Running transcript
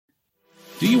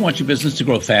Do you want your business to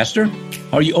grow faster?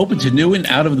 Are you open to new and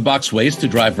out-of-the-box ways to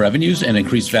drive revenues and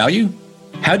increase value?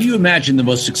 How do you imagine the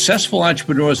most successful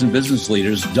entrepreneurs and business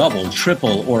leaders double,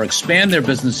 triple, or expand their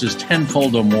businesses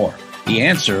tenfold or more? The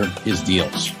answer is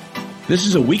Deals. This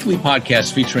is a weekly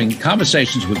podcast featuring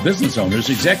conversations with business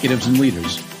owners, executives, and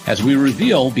leaders as we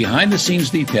reveal behind-the-scenes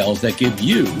details that give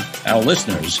you, our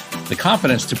listeners, the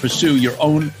confidence to pursue your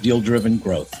own deal-driven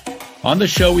growth. On the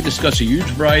show, we discuss a huge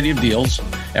variety of deals,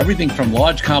 everything from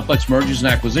large, complex mergers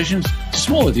and acquisitions to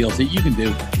smaller deals that you can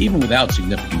do even without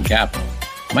significant capital.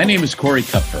 My name is Corey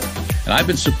Kupfer, and I've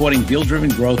been supporting deal-driven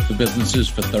growth for businesses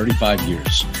for 35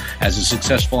 years as a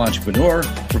successful entrepreneur,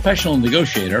 professional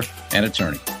negotiator, and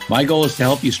attorney. My goal is to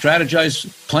help you strategize,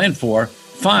 plan for,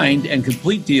 find, and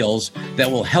complete deals that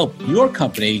will help your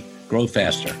company grow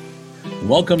faster.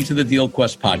 Welcome to the Deal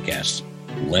Quest podcast.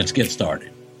 Let's get started.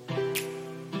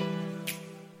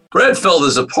 Brad Feld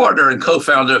is a partner and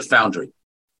co-founder of Foundry.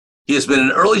 He has been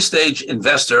an early-stage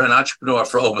investor and entrepreneur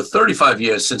for over 35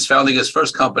 years since founding his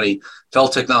first company,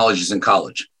 Feld Technologies, in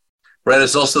college. Brad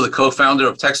is also the co-founder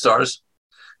of Techstars,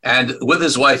 and with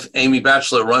his wife, Amy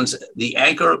Batchelor, runs the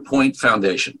Anchor Point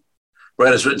Foundation.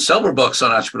 Brad has written several books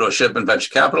on entrepreneurship and venture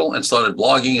capital and started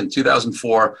blogging in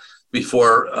 2004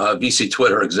 before VC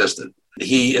Twitter existed.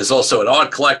 He is also an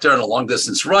art collector and a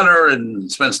long-distance runner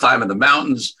and spends time in the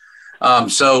mountains.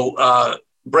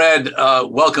 Brad,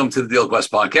 welcome to the Deal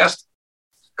Quest podcast.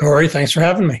 Corey, thanks for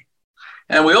having me.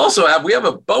 And we have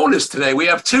a bonus today. We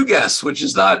have two guests, which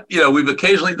is not, we've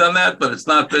occasionally done that, but it's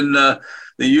not been the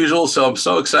usual. So I'm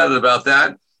so excited about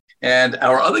that. And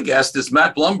our other guest is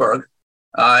Matt Blumberg,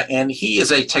 and he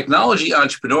is a technology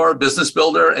entrepreneur, business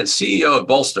builder, and CEO of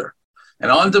Bolster,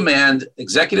 an on-demand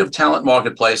executive talent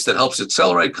marketplace that helps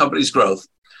accelerate companies' growth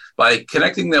by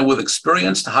connecting them with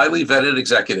experienced, highly vetted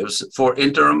executives for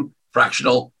interim,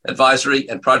 fractional, advisory,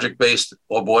 and project-based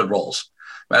or board roles.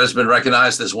 Matt has been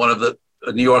recognized as one of the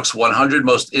New York's 100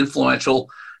 most influential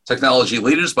technology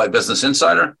leaders by Business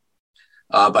Insider,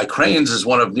 by Crain's as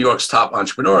one of New York's top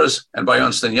entrepreneurs, and by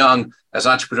Ernst & Young as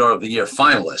Entrepreneur of the Year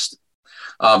finalist.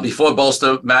 Before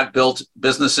Bolster, Matt built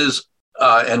businesses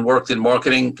and worked in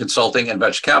marketing, consulting, and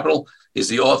venture capital. He's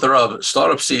the author of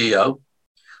Startup CEO,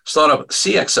 Startup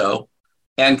CXO,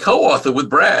 and co-author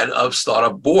with Brad of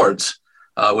Startup Boards,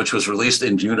 which was released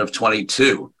in June of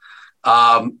 22.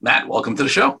 Matt, welcome to the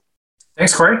show.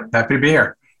 Thanks, Corey. Happy to be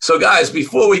here. So guys,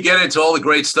 before we get into all the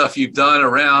great stuff you've done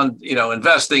around,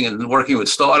 investing and working with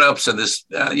startups and this,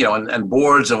 and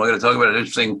boards, and we're going to talk about an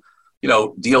interesting,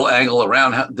 deal angle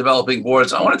around developing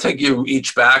boards. I want to take you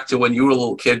each back to when you were a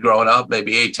little kid growing up,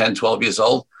 maybe 8, 10, 12 years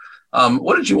old.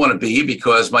 What did you want to be?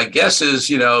 Because my guess is,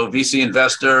 VC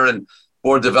investor and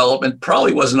board development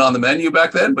probably wasn't on the menu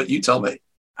back then, but you tell me.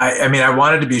 I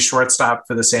wanted to be shortstop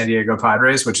for the San Diego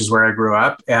Padres, which is where I grew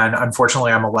up. And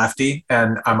unfortunately, I'm a lefty,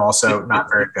 and I'm also not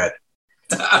very good.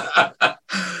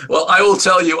 Well, I will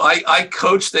tell you, I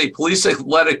coached a police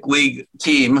athletic league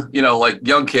team, like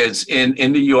young kids in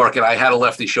New York, and I had a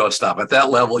lefty shortstop. At that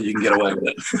level, you can get away with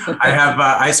it.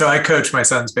 I coach my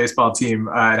son's baseball team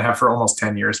and have for almost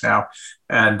 10 years now.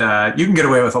 And you can get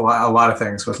away with a lot of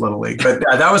things with Little League, but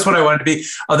that was what I wanted to be.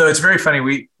 Although it's very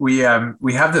funny, we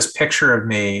have this picture of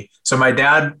me. So my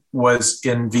dad was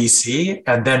in VC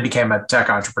and then became a tech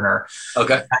entrepreneur.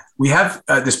 Okay. We have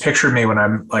this picture of me when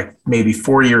I'm like maybe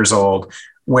 4 years old,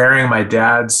 wearing my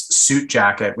dad's suit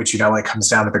jacket, which comes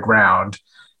down to the ground,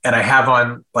 and I have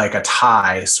on like a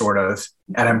tie, sort of,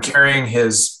 and I'm carrying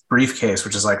his briefcase,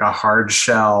 which is like a hard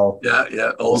shell,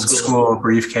 old school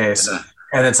briefcase. Yeah.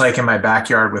 And it's like in my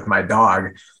backyard with my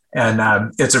dog.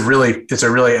 And it's a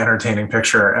really entertaining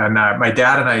picture. And my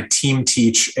dad and I team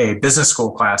teach a business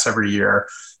school class every year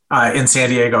in San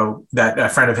Diego that a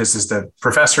friend of his is the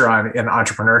professor in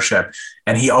entrepreneurship.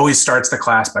 And he always starts the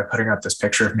class by putting up this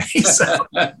picture of me. So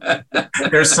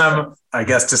there's I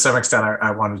guess to some extent,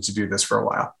 I wanted to do this for a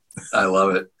while. I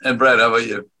love it. And Brad, how about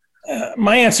you?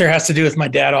 My answer has to do with my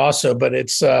dad also, but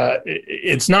it's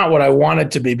not what I wanted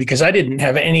to be because I didn't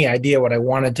have any idea what I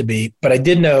wanted to be, but I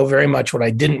did know very much what I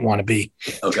didn't want to be.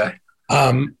 Okay.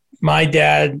 My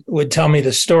dad would tell me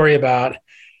the story about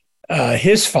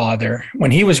his father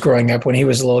when he was growing up, when he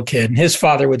was a little kid, and his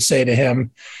father would say to him,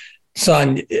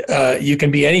 "Son, you can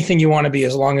be anything you want to be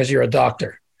as long as you're a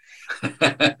doctor."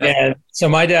 And so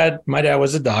my dad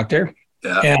was a doctor,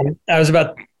 and I was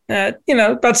about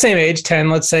the same age, 10,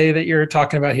 let's say, that you're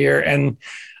talking about here. And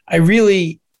I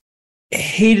really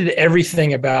hated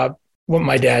everything about what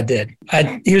my dad did.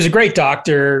 He was a great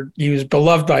doctor. He was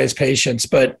beloved by his patients.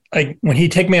 But when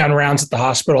he'd take me on rounds at the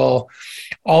hospital,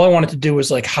 all I wanted to do was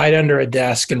hide under a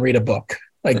desk and read a book.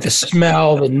 Like the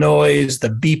smell, the noise, the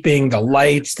beeping, the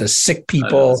lights, the sick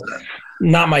people,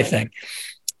 not my thing.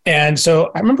 And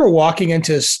so I remember walking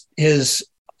into his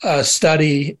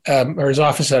study or his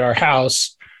office at our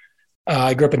house.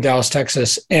 I grew up in Dallas,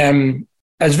 Texas, and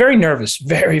I was very nervous,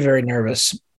 very, very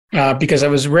nervous, because I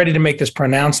was ready to make this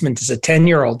pronouncement as a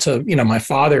 10-year-old to, my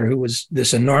father, who was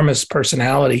this enormous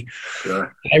personality.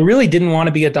 Sure. I really didn't want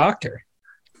to be a doctor.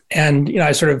 And,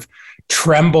 I sort of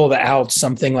trembled out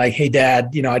something like, "Hey,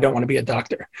 Dad, I don't want to be a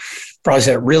doctor." Probably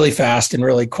said it really fast and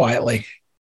really quietly.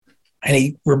 And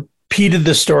he repeated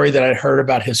the story that I'd heard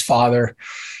about his father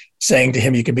saying to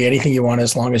him, "You can be anything you want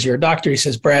as long as you're a doctor." He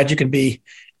says, "Brad, you can be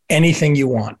anything you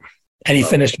want." And he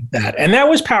finished with that. And that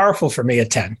was powerful for me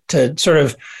at 10 to sort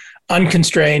of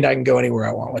unconstrained. I can go anywhere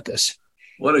I want with this.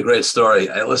 What a great story.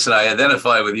 Listen, I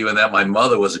identify with you in that my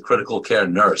mother was a critical care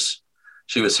nurse.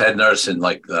 She was head nurse in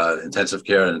intensive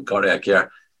care and cardiac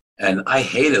care. And I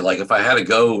hated, if I had to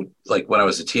go, when I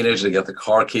was a teenager to get the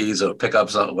car keys or pick up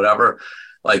something, whatever,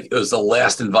 it was the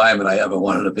last environment I ever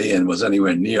wanted to be in, was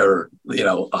anywhere near,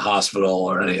 a hospital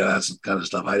or any of that kind of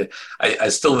stuff. I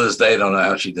still to this day don't know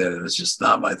how she did it. It's just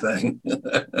not my thing.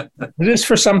 It is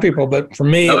for some people, but for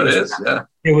me,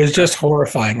 it was just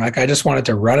horrifying. I just wanted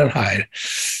to run and hide.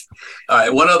 All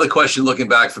right. One other question looking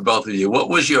back for both of you. What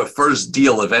was your first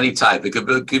deal of any type? It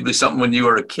could be something when you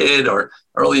were a kid or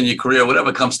early in your career,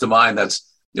 whatever comes to mind. That's,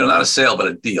 not a sale, but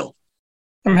a deal.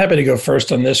 I'm happy to go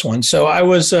first on this one. So I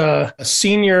was a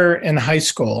senior in high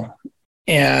school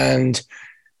and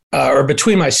or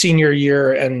between my senior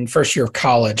year and first year of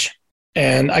college,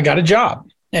 and I got a job.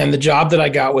 And the job that I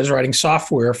got was writing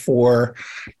software for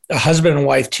a husband and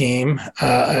wife team.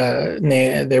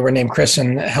 They were named Chris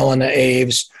and Helena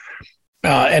Aves.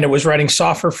 And it was writing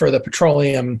software for the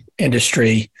petroleum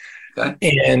industry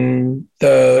in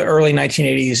the early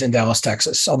 1980s in Dallas,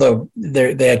 Texas, although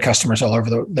they had customers all over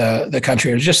the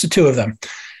country. It was just the two of them.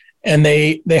 And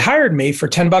they hired me for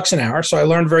 $10 an hour. So I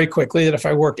learned very quickly that if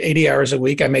I worked 80 hours a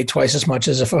week, I made twice as much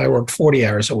as if I worked 40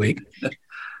 hours a week.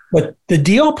 But the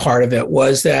deal part of it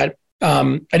was that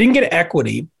I didn't get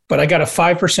equity, but I got a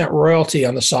 5% royalty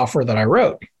on the software that I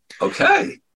wrote.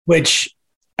 Okay. Which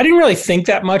I didn't really think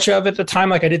that much of at the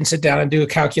time. I didn't sit down and do a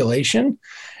calculation.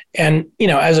 And,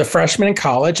 as a freshman in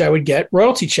college, I would get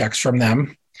royalty checks from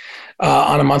them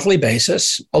on a monthly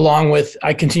basis, along with,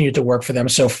 I continued to work for them.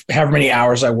 So however many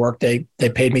hours I worked, they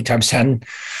paid me times 10.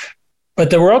 But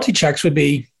the royalty checks would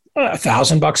be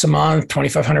 $1,000 a month,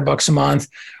 $2,500 a month.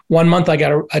 One month I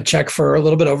got a check for a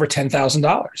little bit over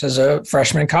 $10,000 as a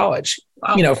freshman in college.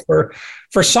 Wow.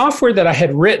 For software that I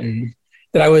had written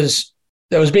that was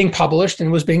being published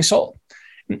and was being sold.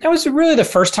 That was really the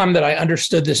first time that I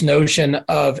understood this notion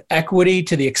of equity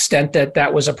to the extent that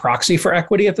that was a proxy for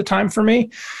equity at the time for me,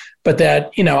 but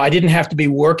that, I didn't have to be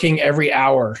working every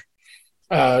hour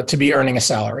to be earning a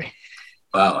salary.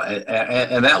 Wow.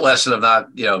 And that lesson of not,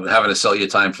 having to sell your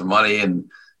time for money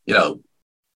and,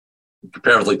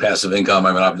 comparatively passive income.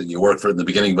 Obviously you work for it in the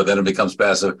beginning, but then it becomes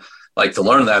passive. To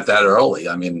learn that early.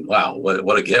 Wow,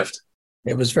 what a gift.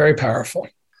 It was very powerful.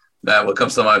 Matt, what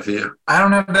comes to mind for you? I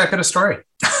don't have that good a story.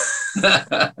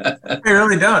 I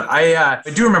really don't. I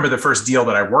do remember the first deal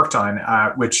that I worked on,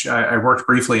 which I worked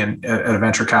briefly at a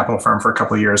venture capital firm for a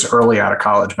couple of years early out of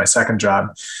college, my second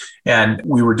job. And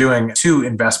we were doing two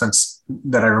investments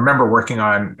that I remember working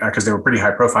on because they were pretty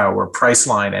high profile, were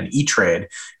Priceline and E-Trade.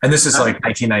 And this is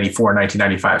 1994,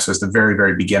 1995. So it's the very,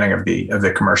 very beginning of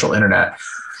the commercial internet.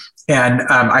 And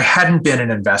I hadn't been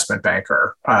an investment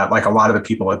banker like a lot of the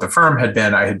people at the firm had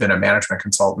been. I had been a management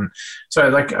consultant. So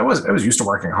I was used to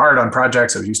working hard on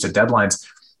projects. I was used to deadlines.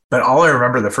 But all I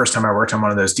remember the first time I worked on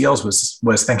one of those deals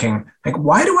was thinking,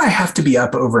 why do I have to be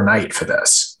up overnight for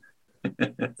this?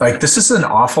 This is an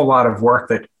awful lot of work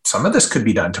that some of this could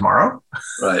be done tomorrow.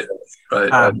 Right. But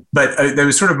that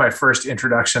was sort of my first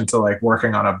introduction to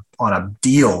working on a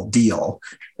deal.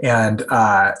 And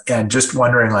just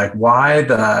wondering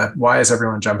why is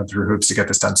everyone jumping through hoops to get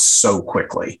this done so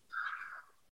quickly?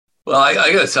 Well,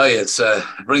 I got to tell you,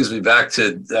 it brings me back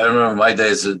to, I remember my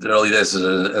days, the early days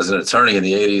as an attorney in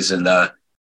the 80s.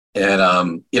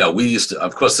 And we used to,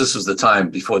 of course, this was the time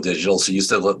before digital. So you used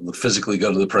to physically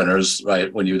go to the printers,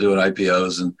 right? When you were doing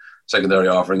IPOs and secondary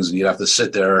offerings, and you'd have to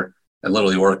sit there and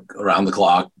literally work around the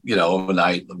clock,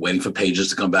 overnight, waiting for pages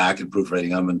to come back and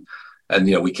proofreading them.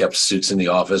 And we kept suits in the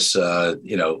office,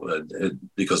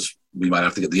 because we might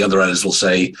have to get, the underwriters will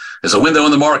say, there's a window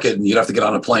in the market and you'd have to get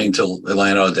on a plane till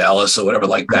Atlanta or Dallas or whatever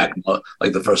like that,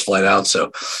 like the first flight out.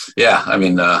 So, yeah,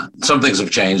 some things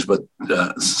have changed, but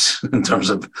in terms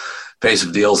of pace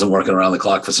of deals and working around the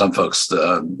clock for some folks.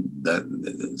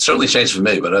 That certainly changed for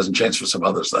me, but it hasn't changed for some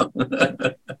others, though.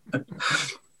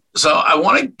 So I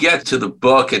want to get to the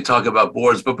book and talk about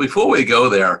boards. But before we go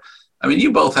there, I mean,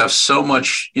 you both have so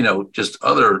much, just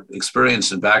other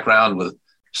experience and background with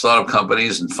startup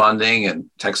companies and funding and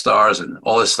Techstars and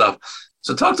all this stuff.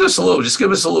 So talk to us a little, just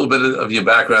give us a little bit of your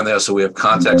background there so we have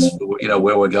context, where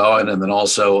we're going. And then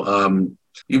also,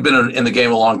 you've been in the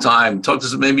game a long time. Talk to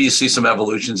us, maybe you see some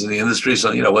evolutions in the industry.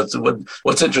 So,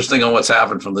 what's interesting on what's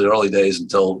happened from the early days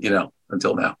until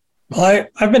now. Well,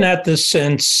 I've been at this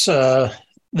since the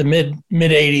mid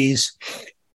 80s,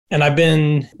 and I've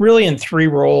been really in three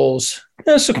roles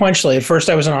sequentially. At first,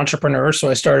 I was an entrepreneur. So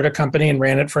I started a company and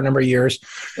ran it for a number of years.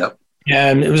 Yep.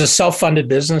 And it was a self-funded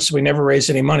business. We never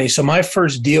raised any money. So my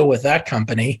first deal with that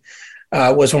company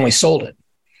was when we sold it.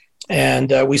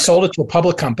 And we sold it to a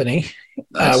public company,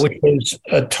 nice. Which was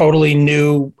a totally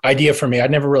new idea for me.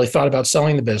 I'd never really thought about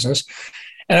selling the business.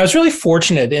 And I was really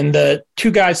fortunate in the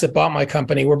two guys that bought my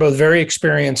company were both very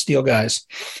experienced deal guys.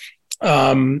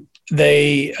 One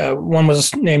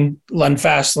was named Len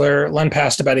Fassler. Len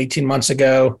passed about 18 months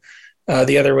ago.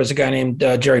 The other was a guy named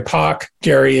Jerry Pock.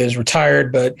 Jerry is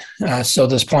retired, but still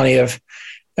does plenty of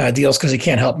deals because he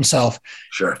can't help himself.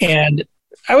 Sure. And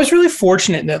I was really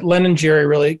fortunate that Len and Jerry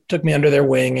really took me under their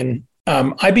wing, and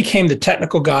I became the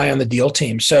technical guy on the deal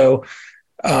team. So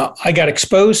I got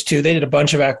exposed to, they did a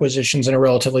bunch of acquisitions in a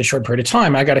relatively short period of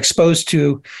time. I got exposed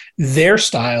to their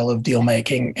style of deal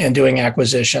making and doing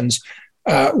acquisitions,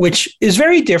 which is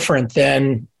very different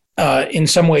than in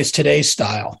some ways today's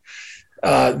style.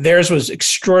 Theirs was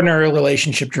extraordinarily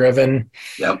relationship driven.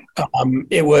 Yep.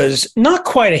 It was not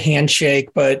quite a handshake,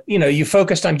 but you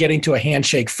focused on getting to a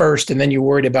handshake first, and then you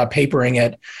worried about papering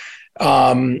it,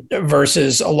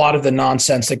 versus a lot of the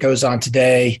nonsense that goes on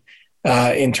today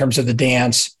in terms of the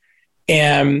dance.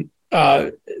 And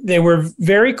they were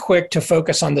very quick to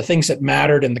focus on the things that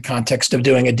mattered in the context of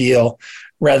doing a deal,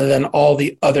 rather than all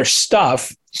the other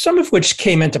stuff, some of which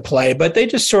came into play, but they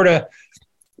just sort of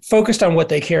focused on what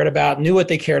they cared about, knew what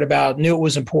they cared about, knew it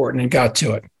was important, and got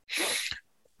to it.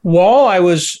 While I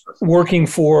was working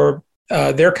for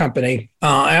their company,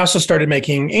 I also started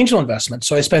making angel investments.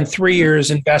 So I spent 3 years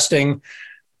investing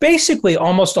basically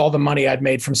almost all the money I'd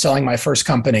made from selling my first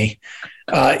company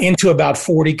into about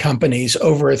 40 companies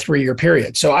over a 3-year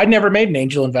period. So I'd never made an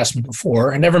angel investment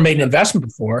before. I never made an investment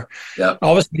before. Yep.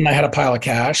 All of a sudden I had a pile of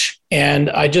cash, and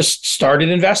I just started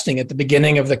investing at the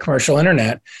beginning of the commercial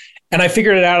internet. And I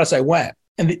figured it out as I went.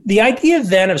 And the idea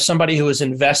then of somebody who was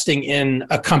investing in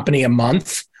a company a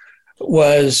month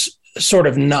was sort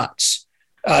of nuts.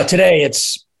 Today,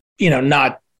 it's,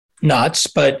 not nuts,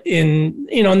 but in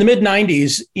the mid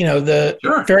 90s, the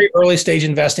Sure. very early stage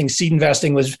investing, seed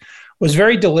investing was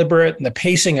very deliberate, and the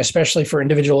pacing, especially for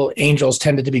individual angels,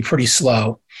 tended to be pretty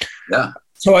slow. Yeah.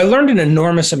 So I learned an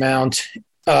enormous amount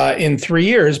in 3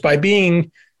 years by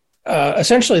being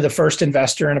essentially the first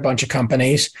investor in a bunch of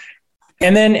companies.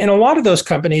 And then in a lot of those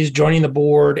companies, joining the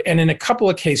board, and in a couple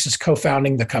of cases,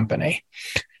 co-founding the company.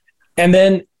 And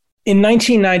then in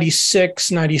 1996,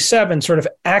 97, sort of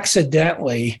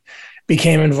accidentally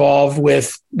became involved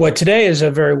with what today is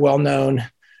a very well-known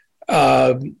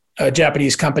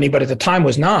Japanese company, but at the time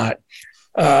was not,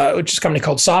 which is a company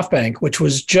called SoftBank, which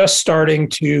was just starting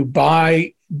to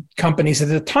buy companies that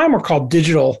at the time were called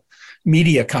digital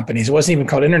media companies. It wasn't even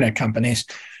called internet companies.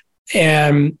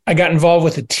 And I got involved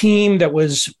with a team that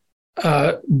was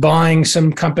buying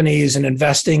some companies and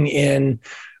investing in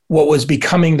what was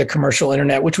becoming the commercial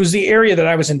internet, which was the area that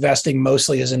I was investing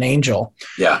mostly as an angel.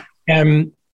 Yeah.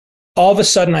 And all of a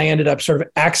sudden, I ended up sort of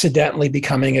accidentally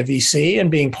becoming a VC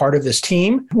and being part of this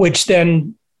team, which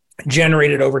then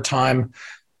generated over time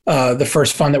the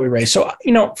first fund that we raised. So,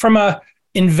 from a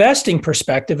investing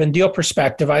perspective and deal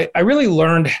perspective, I really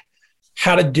learned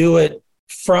how to do it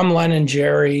from Len and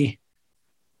Jerry.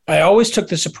 I always took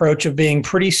this approach of being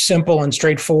pretty simple and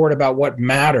straightforward about what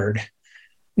mattered,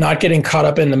 not getting caught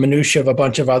up in the minutia of a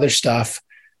bunch of other stuff,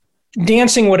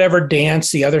 dancing whatever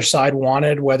dance the other side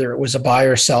wanted, whether it was a buy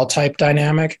or sell type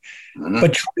dynamic,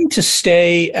 but trying to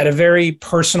stay at a very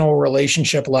personal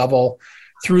relationship level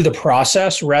through the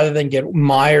process rather than get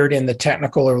mired in the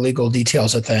technical or legal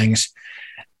details of things.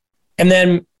 And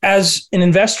then as an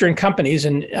investor in companies,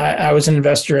 and I was an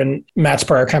investor in Matt's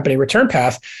prior company, Return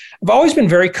Path, I've always been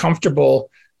very comfortable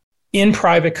in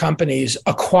private companies,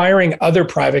 acquiring other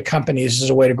private companies as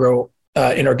a way to grow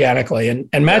inorganically.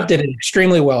 And Matt did it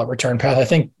extremely well at Return Path. I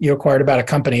think you acquired about a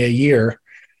company a year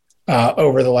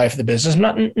over the life of the business.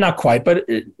 Not quite, but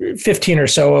 15 or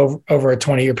so over a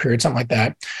 20-year period, something like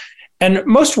that. And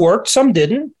most worked, some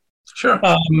didn't. Sure.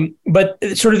 But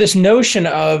sort of this notion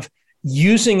of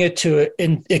using it to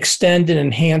extend and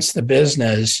enhance the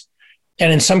business,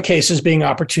 and in some cases being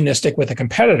opportunistic with a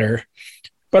competitor,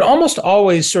 but almost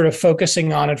always sort of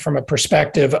focusing on it from a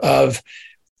perspective of,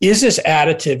 is this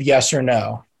additive, yes or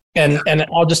no? And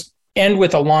I'll just end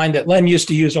with a line that Len used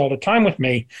to use all the time with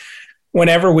me.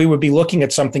 Whenever we would be looking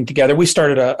at something together, we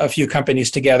started a few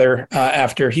companies together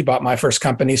after he bought my first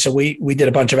company. So we did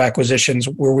a bunch of acquisitions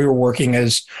where we were working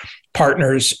as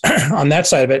partners on that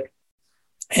side of it.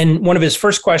 And one of his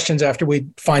first questions after we'd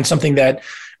find something that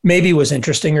maybe was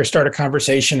interesting or start a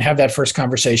conversation, have that first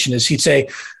conversation, is he'd say,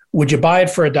 would you buy it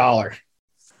for $1?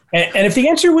 And if the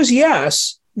answer was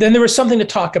yes, then there was something to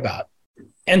talk about.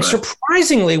 And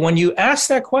surprisingly, when you ask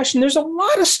that question, there's a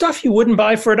lot of stuff you wouldn't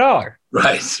buy for $1.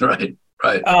 Right.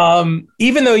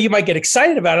 Even though you might get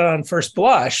excited about it on first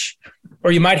blush,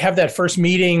 or you might have that first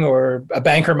meeting, or a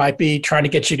banker might be trying to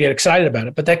get you to get excited about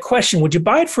it. But that question, would you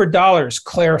buy it for $1, is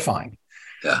clarifying.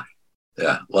 Yeah.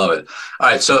 Love it. All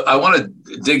right. So I want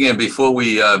to dig in before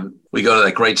we go to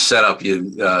that great setup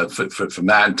for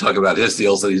Matt and talk about his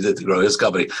deals that he did to grow his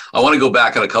company. I want to go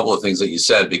back on a couple of things that you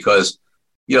said, because,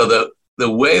 the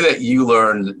way that you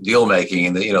learn deal making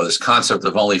and this concept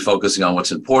of only focusing on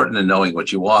what's important and knowing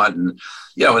what you want, and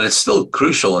and it's still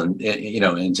crucial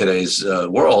in today's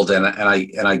world. And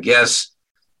I guess,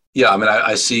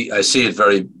 I see it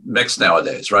very mixed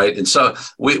nowadays, right? And so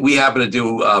we happen to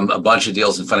do a bunch of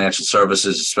deals in financial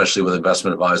services, especially with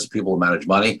investment advisors, people who manage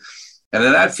money. And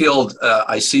in that field,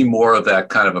 I see more of that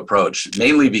kind of approach,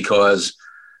 mainly because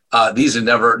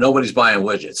nobody's buying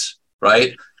widgets,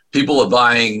 right? People are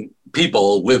buying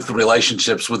people with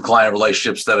relationships, with client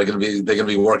relationships that they're going to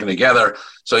be working together.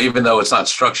 So even though it's not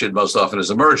structured most often as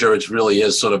a merger, it really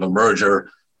is sort of a merger,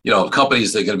 of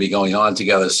companies that are going to be going on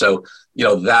together. So,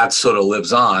 that sort of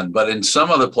lives on. But in some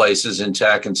other places in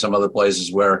tech and some other places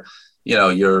where,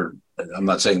 I'm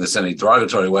not saying this in any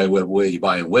derogatory way, where you're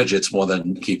buying widgets more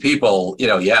than key people,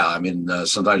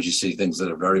 sometimes you see things that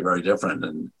are very, very different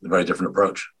and a very different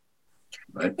approach.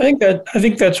 Right. I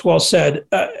think that's well said.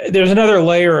 There's another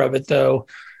layer of it, though,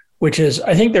 which is,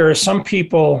 I think there are some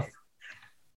people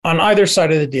on either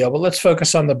side of the deal, but let's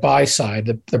focus on the buy side,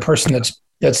 the person that's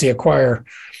the acquirer.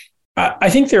 I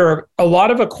think there are a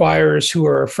lot of acquirers who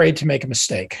are afraid to make a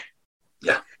mistake.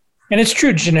 Yeah. And it's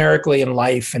true generically in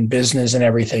life and business and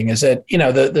everything, is that,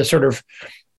 the sort of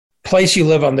place you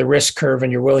live on the risk curve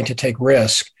and you're willing to take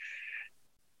risk.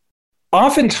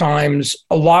 Oftentimes,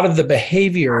 a lot of the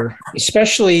behavior,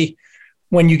 especially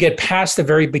when you get past the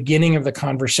very beginning of the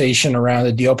conversation around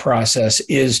the deal process,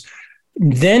 is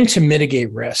then to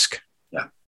mitigate risk. Yeah.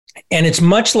 And it's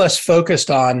much less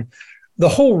focused on the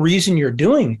whole reason you're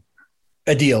doing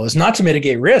a deal is not to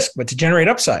mitigate risk, but to generate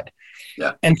upside.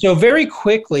 Yeah. And so very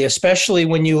quickly, especially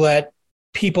when you let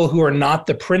people who are not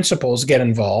the principals get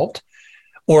involved,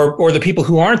 or the people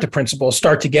who aren't the principals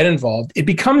start to get involved, it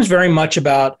becomes very much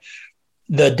about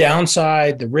the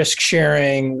downside, the risk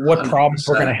sharing, what 100%. Problems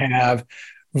we're going to have,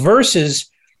 versus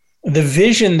the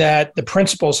vision that the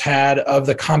principals had of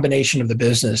the combination of the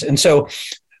business. And so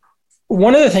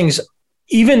one of the things,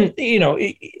 even,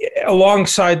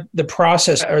 alongside the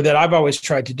process, or that I've always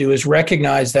tried to do, is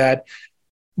recognize that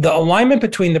the alignment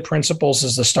between the principals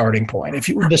is the starting point.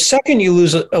 The second you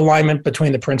lose alignment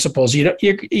between the principals,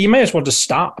 you may as well just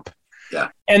stop. Yeah.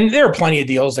 And there are plenty of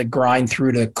deals that grind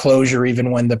through to closure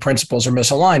even when the principals are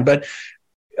misaligned. But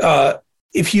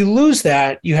if you lose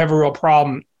that, you have a real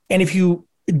problem. And if you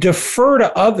defer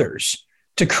to others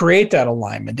to create that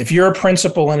alignment, if you're a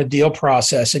principal in a deal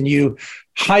process and you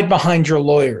hide behind your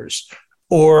lawyers,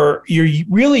 or you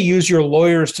really use your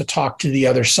lawyers to talk to the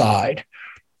other side,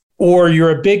 or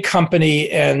you're a big company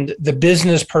and the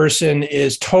business person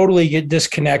is totally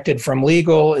disconnected from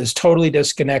legal, is totally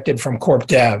disconnected from corp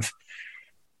dev,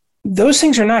 those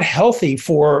things are not healthy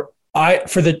for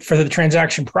the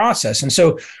transaction process. And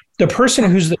so the person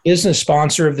who's the business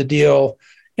sponsor of the deal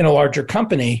in a larger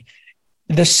company,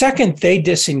 the second they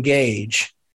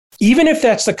disengage, even if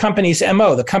that's the company's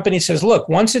MO, the company says, look,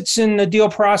 once it's in the deal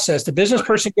process, the business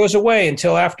person goes away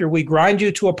until after we grind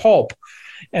you to a pulp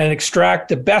and extract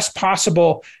the best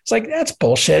possible. It's like, that's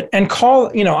bullshit. And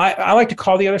I like to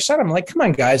call the other side. I'm like, come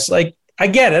on, guys. Like, I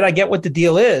get it. I get what the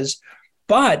deal is,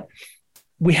 but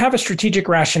we have a strategic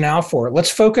rationale for it.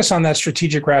 Let's focus on that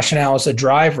strategic rationale as a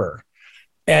driver.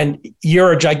 And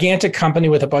you're a gigantic company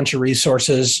with a bunch of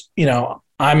resources.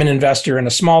 I'm an investor in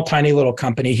a small, tiny little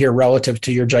company here relative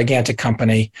to your gigantic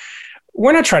company.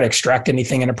 We're not trying to extract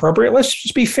anything inappropriate. Let's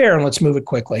just be fair and let's move it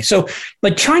quickly. So,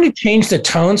 like, trying to change the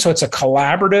tone so it's a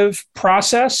collaborative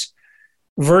process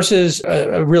versus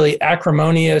a really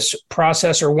acrimonious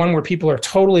process, or one where people are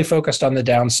totally focused on the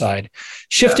downside.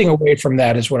 Shifting away from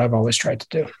that is what I've always tried to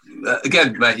do.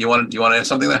 Again, Matt, you want to add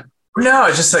something there? No,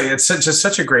 it's just like, it's just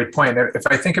such a great point. If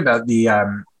I think about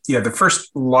the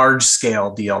first large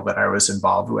scale deal that I was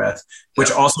involved with,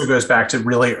 which also goes back to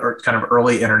really kind of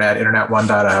early internet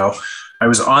 1.0. I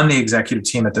was on the executive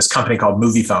team at this company called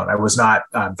Moviefone. I was not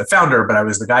the founder, but I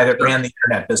was the guy that ran the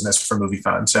internet business for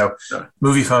Moviefone. So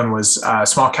Moviefone was a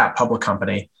small cap public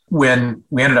company. When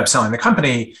we ended up selling the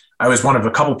company, I was one of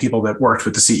a couple people that worked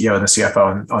with the CEO and the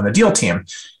CFO on the deal team.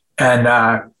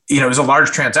 And, it was a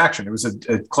large transaction.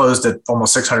 It closed at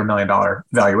almost $600 million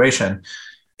valuation.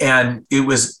 And it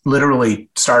was literally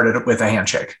started with a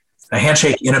handshake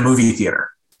in a movie theater.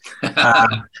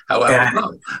 How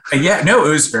apropos. It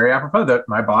was very apropos that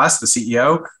my boss, the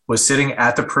CEO, was sitting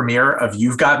at the premiere of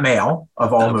You've Got Mail,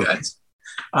 of all movies.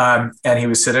 And he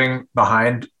was sitting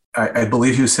behind, I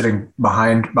believe he was sitting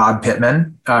behind Bob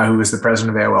Pittman, who was the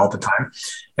president of AOL at the time.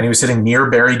 And he was sitting near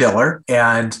Barry Diller.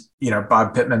 And,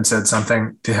 Bob Pittman said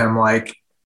something to him like,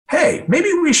 hey,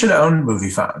 maybe we should own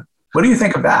Moviefone. What do you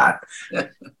think of that?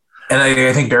 And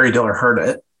I think Barry Diller heard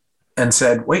it and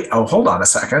said, hold on a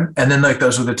second. And then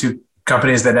those were the two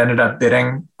companies that ended up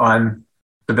bidding on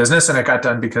the business. And it got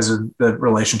done because of the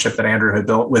relationship that Andrew had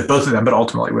built with both of them, but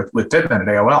ultimately with Pittman at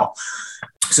AOL.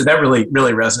 So that really,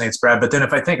 really resonates, Brad. But then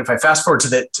if I fast forward to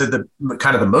the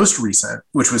kind of the most recent,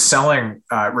 which was selling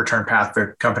Return Path, the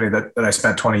company that I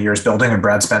spent 20 years building, and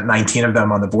Brad spent 19 of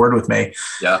them on the board with me.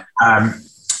 Yeah.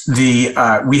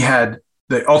 We had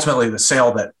ultimately the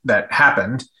sale that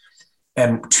happened.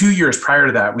 And 2 years prior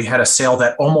to that, we had a sale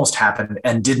that almost happened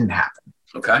and didn't happen.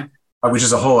 Okay. Which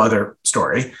is a whole other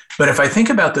story. But if I think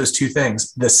about those two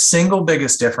things, the single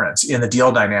biggest difference in the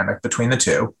deal dynamic between the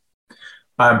two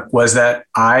was that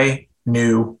I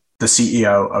knew the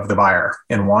CEO of the buyer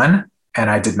in one, and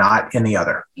I did not in the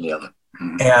other. Yeah.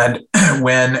 Mm-hmm. And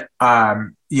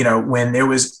when there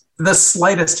was the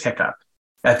slightest hiccup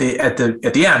at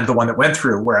the end, the one that went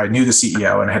through where I knew the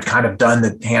CEO and had kind of done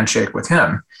the handshake with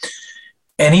him,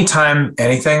 anytime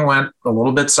anything went a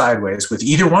little bit sideways with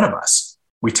either one of us,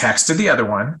 we texted the other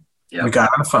one. Yep. We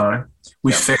got on the phone.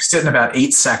 We fixed it in about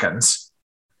 8 seconds.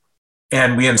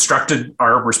 And we instructed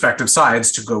our respective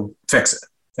sides to go fix it.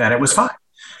 And it was fine.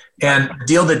 And the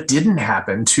deal that didn't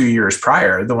happen 2 years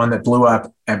prior, the one that blew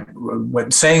up, and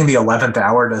saying the 11th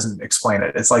hour doesn't explain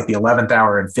it. It's like the 11th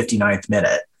hour and 59th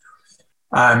minute.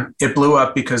 It blew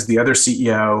up because the other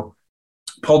CEO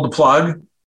pulled the plug.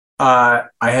 I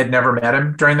had never met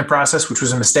him during the process, which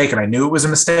was a mistake. And I knew it was a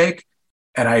mistake.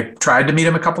 And I tried to meet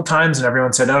him a couple of times and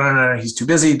everyone said, no, he's too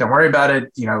busy. Don't worry about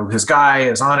it. His guy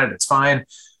is on it. It's fine.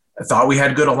 I thought we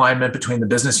had good alignment between the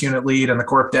business unit lead and the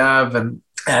corp dev. And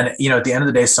at the end of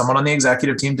the day, someone on the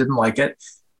executive team didn't like it,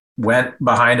 went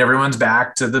behind everyone's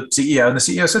back to the CEO, and the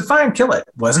CEO said, fine, kill it.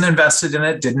 Wasn't invested in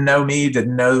it. Didn't know me,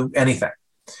 didn't know anything.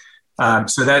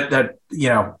 So that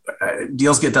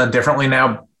deals get done differently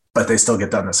now, but they still get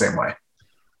done the same way.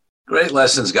 Great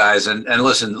lessons, guys. And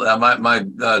listen, my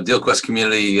DealQuest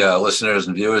community listeners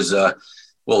and viewers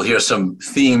will hear some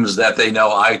themes that they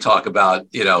know I talk about,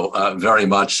 very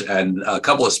much. And a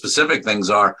couple of specific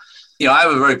things are, I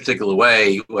have a very particular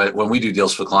way when we do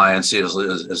deals for clients as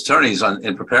attorneys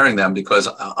in preparing them because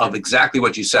of exactly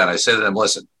what you said. I say to them,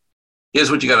 listen,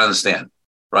 here's what you got to understand,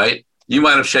 right? You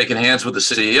might have shaken hands with the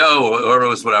CEO or it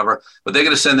was whatever, but they're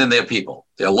going to send in their people,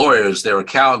 their lawyers, their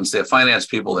accountants, their finance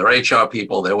people, their HR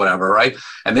people, their whatever, right?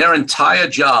 And their entire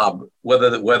job,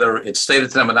 whether it's stated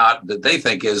to them or not, that they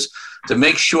think is to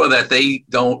make sure that they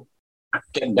don't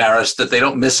get embarrassed, that they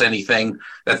don't miss anything,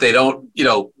 that they don't,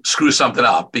 screw something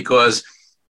up because,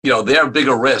 their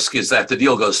bigger risk is that the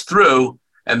deal goes through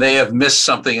and they have missed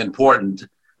something important,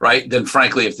 right? Then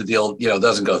frankly, if the deal,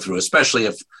 doesn't go through, especially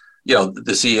if, the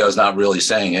CEO is not really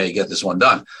saying, hey, get this one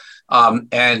done.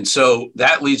 And so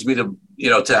that leads me to,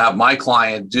 to have my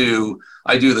client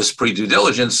I do this pre-due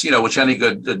diligence, which any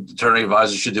good attorney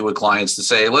advisor should do with clients to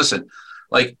say, listen,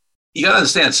 you got to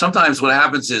understand, sometimes what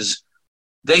happens is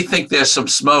they think there's some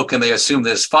smoke and they assume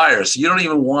there's fire. So you don't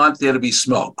even want there to be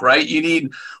smoke, right? You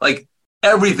need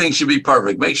everything should be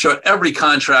perfect. Make sure every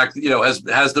contract,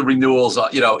 has the renewals,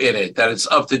 in it, that it's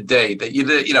up to date, that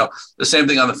the same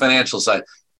thing on the financial side.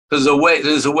 There's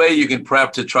a way you can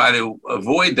prep to try to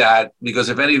avoid that, because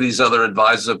if any of these other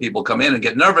advisors or people come in and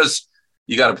get nervous,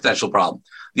 you got a potential problem.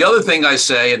 The other thing I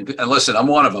say, and listen, I'm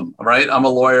one of them, right? I'm a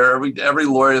lawyer. Every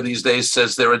lawyer these days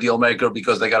says they're a deal maker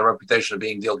because they got a reputation of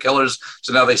being deal killers.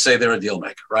 So now they say they're a deal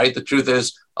maker, right? The truth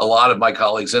is a lot of my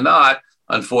colleagues are not,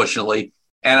 unfortunately.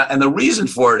 And the reason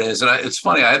for it is, and it's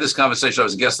funny, I had this conversation, I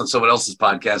was a guest on someone else's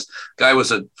podcast. Guy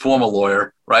was a former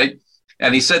lawyer, right?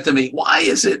 And he said to me, why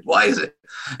is it?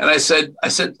 And I said,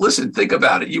 listen, think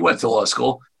about it. You went to law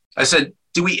school. I said,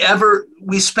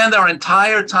 we spend our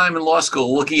entire time in law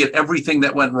school looking at everything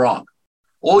that went wrong.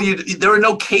 There are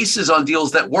no cases on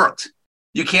deals that worked.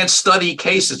 You can't study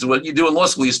cases. What you do in law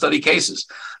school, you study cases.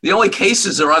 The only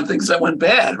cases are on things that went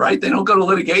bad, right? They don't go to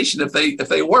litigation if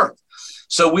they work.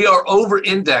 So we are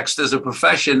over-indexed as a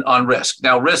profession on risk.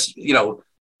 Now, risk,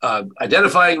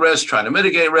 identifying risk, trying to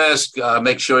mitigate risk,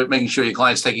 making sure your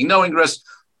client's taking knowing risk.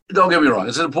 Don't get me wrong,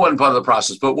 it's an important part of the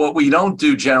process. But what we don't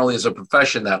do generally as a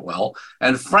profession that well,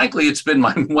 and frankly, it's been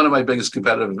one of my biggest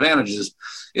competitive advantages,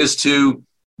 is to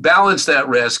balance that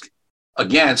risk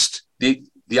against the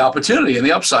opportunity and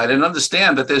the upside, and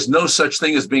understand that there's no such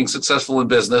thing as being successful in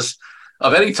business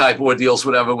of any type or deals,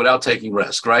 whatever, without taking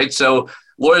risk, right? So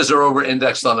lawyers are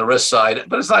over-indexed on the risk side,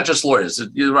 but it's not just lawyers.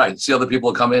 You're right. It's the other people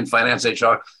who come in, finance,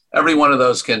 HR. Every one of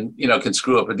those can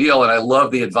screw up a deal. And I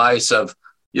love the advice of,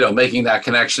 making that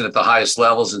connection at the highest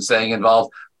levels and staying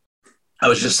involved.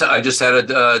 I just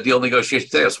had a deal negotiation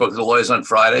today. I spoke to the lawyers on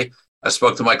Friday. I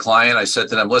spoke to my client. I said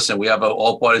to them, listen, we have an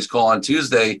all parties call on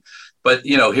Tuesday, but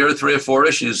here are 3 or 4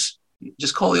 issues.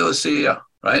 Just call the other CEO,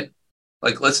 right?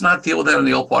 Like, let's not deal with that in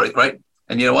the all party, right?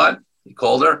 And you know what? He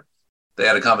called her. They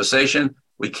had a conversation.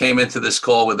 We came into this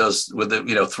call with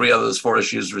 3 of those 4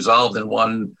 issues resolved and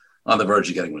one on the verge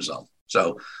of getting resolved.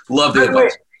 So love the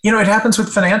advice. It happens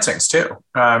with financings too,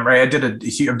 right? I've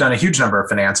done a huge number of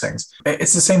financings.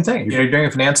 It's the same thing. You're doing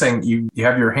a financing, you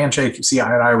have your handshake, you see eye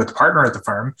to eye with the partner at the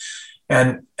firm,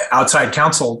 and outside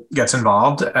counsel gets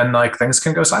involved, and things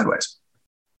can go sideways.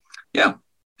 Yeah.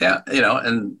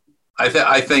 And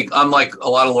I think unlike a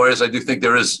lot of lawyers, I do think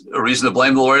there is a reason to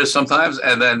blame the lawyers sometimes,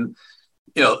 and then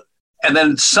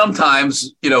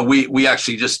sometimes, we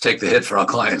actually just take the hit for our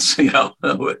clients, but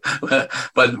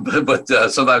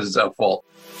sometimes it's our fault.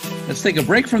 Let's take a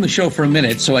break from the show for a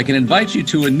minute so I can invite you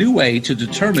to a new way to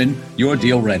determine your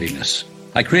deal readiness.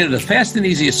 I created a fast and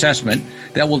easy assessment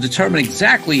that will determine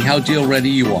exactly how deal ready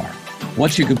you are.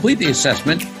 Once you complete the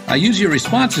assessment, I use your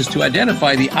responses to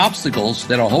identify the obstacles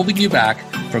that are holding you back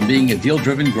from being a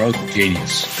deal-driven growth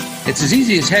genius. It's as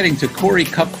easy as heading to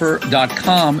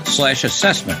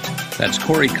CoreyKupfer.com/assessment. That's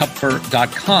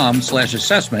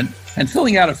CoreyKupfer.com/assessment and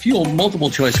filling out a few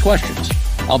multiple choice questions.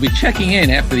 I'll be checking in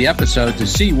after the episode to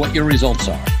see what your results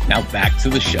are. Now back to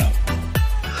the show.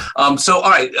 All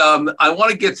right. I want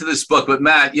to get to this book, but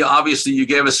Matt, obviously you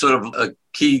gave us sort of a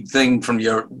key thing from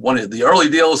one of the early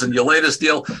deals and your latest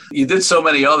deal. You did so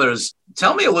many others.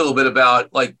 Tell me a little bit about,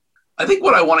 I think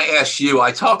what I want to ask you,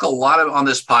 I talk a lot on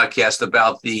this podcast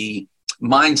about the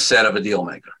mindset of a deal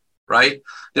maker, right?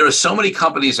 There are so many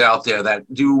companies out there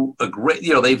that do a great,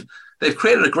 they've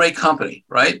created a great company,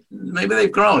 right? Maybe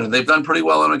they've grown and they've done pretty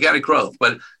well on organic growth,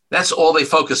 but that's all they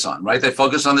focus on, right? They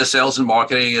focus on their sales and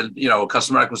marketing and,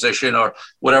 customer acquisition or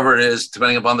whatever it is,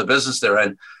 depending upon the business they're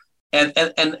in.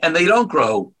 And they don't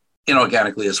grow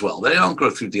inorganically as well. They don't grow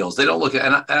through deals. They don't look at,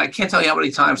 and I can't tell you how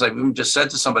many times I've even just said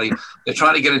to somebody, they're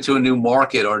trying to get into a new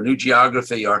market or a new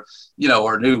geography or,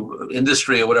 or a new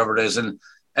industry or whatever it is. And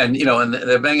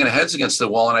they're banging their heads against the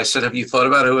wall. And I said, have you thought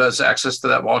about who has access to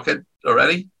that market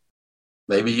already?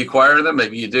 Maybe you acquire them.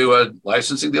 Maybe you do a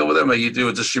licensing deal with them. Maybe you do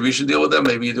a distribution deal with them.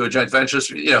 Maybe you do a joint venture,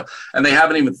 and they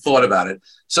haven't even thought about it.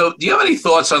 So do you have any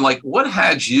thoughts on what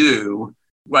had you,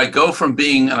 right, go from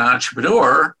being an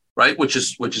entrepreneur, right, which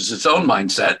is its own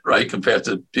mindset, right, compared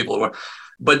to people who are,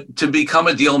 but to become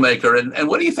a deal maker? And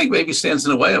what do you think maybe stands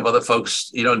in the way of other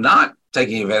folks, not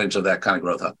taking advantage of that kind of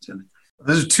growth opportunity?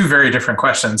 Those are 2 very different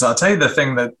questions. I'll tell you the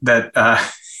thing that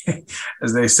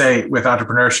as they say with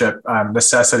entrepreneurship,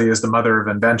 necessity is the mother of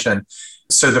invention.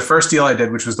 So the first deal I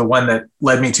did, which was the one that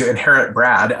led me to inherit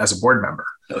Brad as a board member.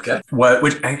 Okay.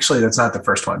 Which actually, that's not the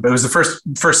first one, but it was the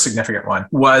first significant one,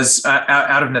 was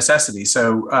out of necessity.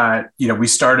 So, we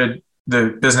started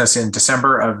the business in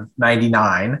December of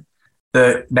 99.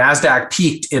 The NASDAQ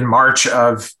peaked in March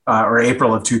of or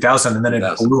April of 2000, and then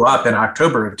it blew up in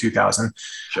October of 2000.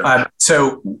 Sure.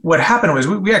 So what happened was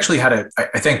we actually had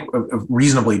I think a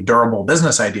reasonably durable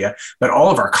business idea, but all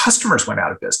of our customers went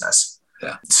out of business.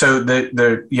 Yeah. So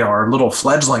our little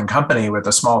fledgling company with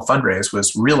a small fundraise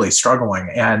was really struggling.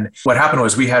 And what happened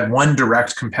was we had one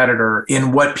direct competitor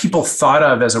in what people thought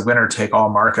of as a winner take all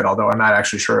market, although I'm not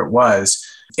actually sure it was.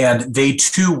 And they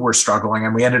too were struggling,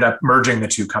 and we ended up merging the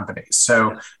 2 companies.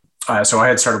 So So I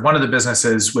had started one of the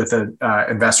businesses with an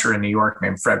investor in New York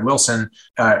named Fred Wilson.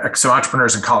 Some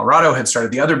entrepreneurs in Colorado had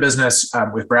started the other business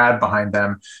with Brad behind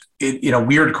them.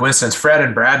 Weird coincidence. Fred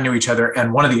and Brad knew each other,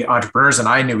 and one of the entrepreneurs and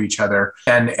I knew each other,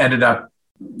 and ended up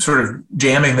sort of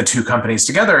jamming the two companies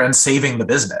together and saving the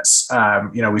business.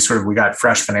 We got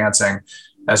fresh financing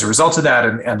as a result of that,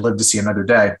 and lived to see another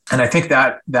day. And I think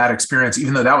that experience,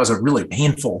 even though that was a really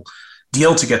painful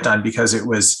deal to get done because it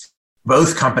was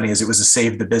both companies, it was a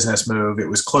save the business move. It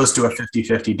was close to a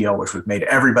 50-50 deal, which would made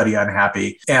everybody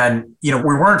unhappy. And, we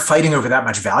weren't fighting over that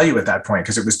much value at that point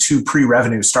because it was two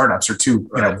pre-revenue startups or two,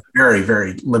 very,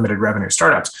 very limited revenue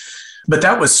startups. But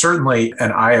that was certainly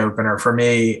an eye-opener for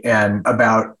me and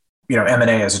about,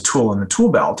 M&A as a tool in the tool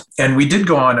belt. And we did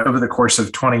go on over the course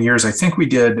of 20 years. I think we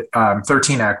did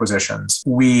 13 acquisitions.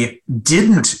 We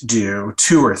didn't do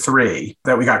 2 or 3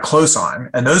 that we got close on,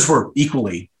 and those were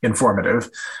equally informative.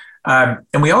 And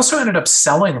we also ended up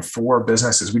selling 4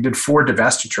 businesses. We did 4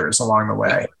 divestitures along the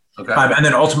way, and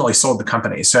then ultimately sold the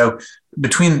company. So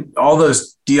between all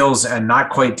those deals and not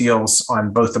quite deals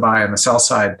on both the buy and the sell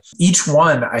side, each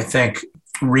one, I think,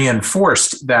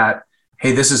 reinforced that,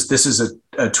 hey, this is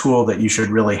a tool that you should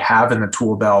really have in the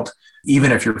tool belt,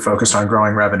 even if you're focused on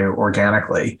growing revenue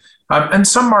organically. And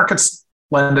some markets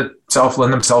lend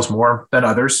themselves more than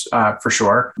others, for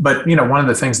sure. But one of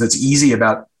the things that's easy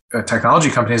about technology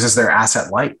companies is they're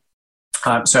asset light.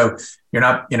 So you're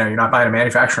not buying a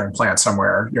manufacturing plant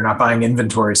somewhere. You're not buying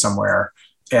inventory somewhere,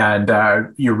 and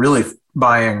you're really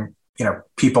buying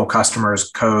people,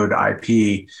 customers, code,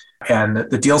 IP. And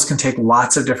the deals can take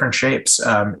lots of different shapes.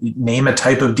 Name a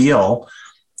type of deal,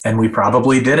 and we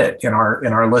probably did it in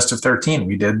our list of 13.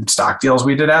 We did stock deals,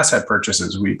 we did asset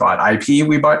purchases, we bought IP,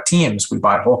 we bought teams, we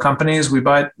bought whole companies, we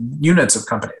bought units of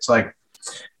companies. Like,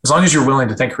 as long as you're willing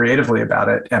to think creatively about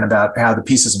it and about how the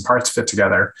pieces and parts fit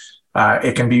together,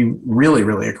 it can be really,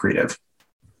 really accretive.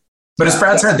 But as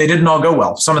Brad said, they didn't all go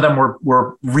well. Some of them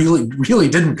were really, really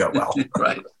didn't go well.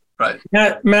 Right.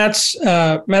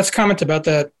 Matt's comment about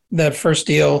that first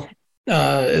deal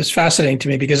is fascinating to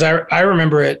me because I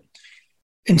remember it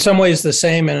in some ways the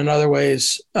same and in other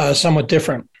ways somewhat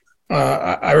different.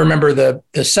 I remember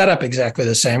the setup exactly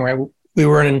the same. Right?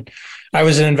 I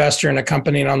was an investor in a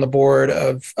company and on the board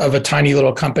of a tiny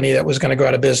little company that was going to go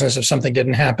out of business if something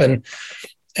didn't happen.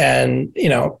 And,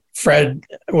 Fred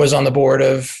was on the board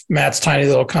of Matt's tiny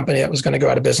little company that was going to go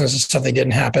out of business if something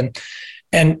didn't happen.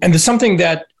 And there's something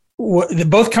that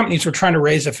both companies were trying to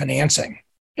raise a financing,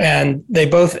 and they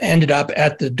both ended up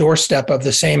at the doorstep of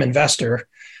the same investor,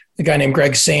 the guy named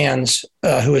Greg Sands,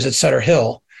 who was at Sutter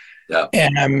Hill. Yeah.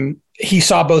 And he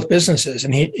saw both businesses,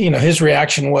 and his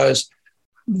reaction was,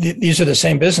 these are the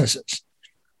same businesses.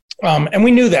 And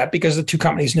we knew that because the two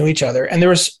companies knew each other. And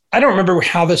I don't remember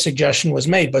how the suggestion was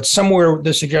made, but somewhere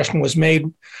the suggestion was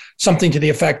made something to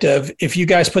the effect of, if you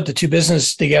guys put the two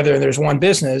businesses together and there's one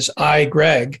business,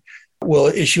 Greg, will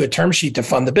issue a term sheet to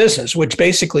fund the business, which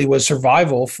basically was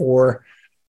survival for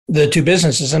the two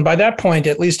businesses. And by that point,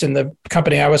 at least in the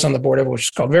company I was on the board of, which is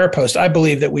called Veripost, I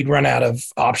believe that we'd run out of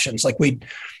options. Like we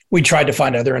tried to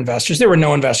find other investors. There were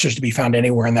no investors to be found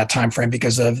anywhere in that time frame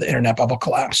because of the internet bubble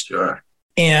collapse. Sure.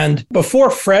 And before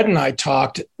Fred and I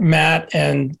talked, Matt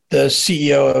and the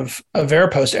CEO of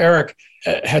Veripost, Eric,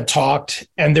 had talked,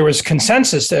 and there was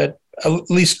consensus that, at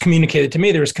least communicated to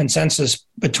me, there was consensus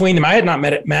between them. I had not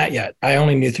met Matt yet. I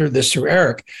only knew through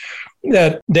Eric,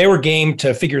 that they were game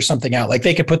to figure something out. Like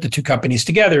they could put the two companies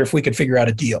together if we could figure out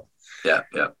a deal. Yeah.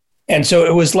 And so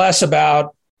it was less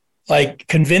about like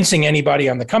convincing anybody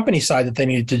on the company side that they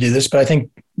needed to do this. But I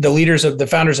think the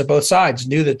founders of both sides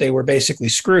knew that they were basically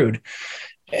screwed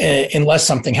unless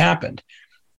something happened.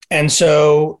 And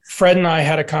so Fred and I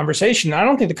had a conversation. I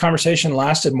don't think the conversation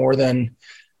lasted more than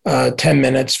 10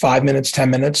 minutes, 5 minutes, 10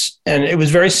 minutes. And it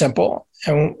was very simple.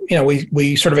 And,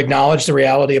 we sort of acknowledged the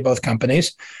reality of both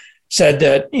companies, said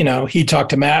that, he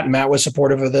talked to Matt and Matt was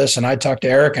supportive of this. And I talked to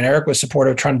Eric and Eric was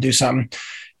supportive of trying to do something.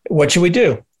 What should we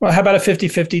do? Well, how about a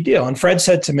 50-50 deal? And Fred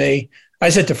said to me, I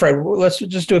said to Fred, well, let's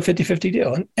just do a 50-50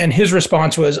 deal. And his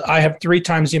response was, I have 3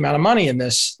 times the amount of money in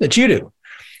this that you do,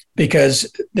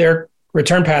 because their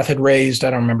return path had raised,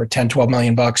 I don't remember, 10, 12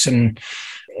 million bucks, and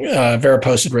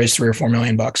Veripost had raised $3 or $4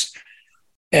 million bucks.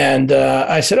 And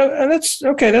I said, oh, that's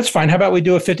okay. That's fine. How about we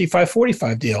do a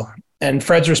 55-45 deal? And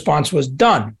Fred's response was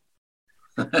done.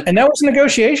 And that was a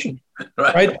negotiation,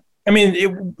 right? I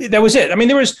mean, that was it. I mean,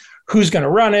 there was who's going to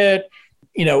run it.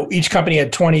 Each company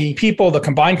had 20 people. The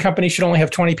combined company should only have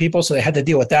 20 people. So they had to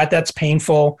deal with that. That's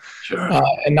painful. Sure.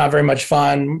 And not very much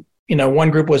fun.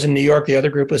 One group was in New York. The other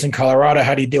group was in Colorado.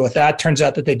 How do you deal with that? Turns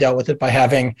out that they dealt with it by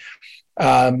having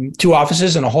 2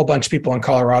 offices and a whole bunch of people in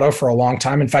Colorado for a long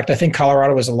time. In fact, I think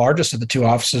Colorado was the largest of the 2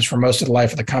 offices for most of the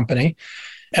life of the company,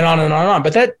 and on and on and on.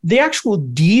 But the actual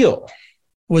deal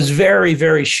was very,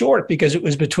 very short because it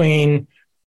was between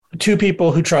 2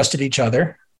 people who trusted each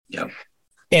other. Yep.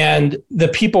 And the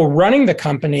people running the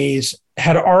companies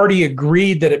had already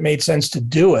agreed that it made sense to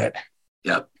do it.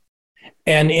 Yep.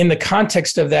 And in the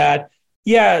context of that,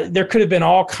 yeah, there could have been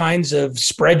all kinds of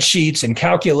spreadsheets and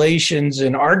calculations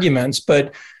and arguments,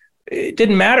 but it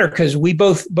didn't matter because we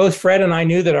both Fred and I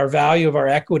knew that our value of our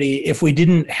equity, if we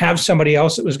didn't have somebody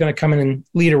else that was going to come in and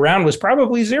lead around, was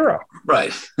probably 0.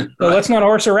 Right. So let's not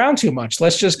horse around too much.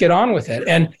 Let's just get on with it.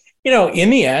 And, in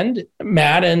the end,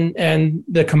 Matt and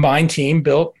the combined team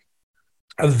built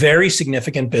a very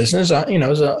significant business. It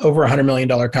was over $100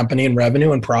 million company in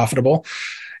revenue and profitable.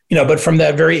 But from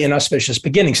that very inauspicious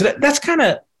beginning. So that's kind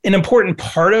of an important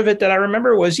part of it that I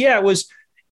remember was,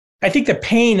 I think the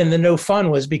pain and the no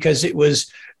fun was because it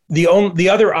was the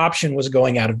other option was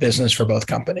going out of business for both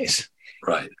companies.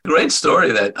 Right. Great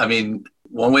story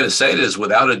one way to say it is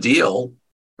without a deal,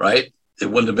 right? It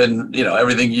wouldn't have been,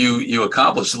 everything you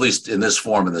accomplished, at least in this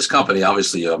form in this company.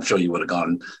 Obviously, I'm sure you would have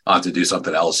gone on to do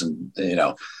something else and,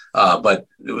 but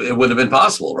it wouldn't have been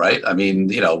possible, right?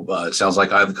 It sounds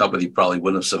like either company probably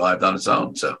wouldn't have survived on its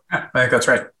own. So yeah, I think that's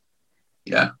right.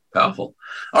 Yeah, powerful.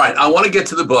 All right, I want to get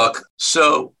to the book.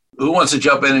 So who wants to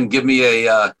jump in and give me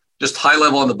a just high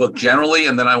level on the book generally,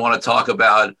 and then I want to talk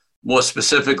about more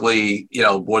specifically,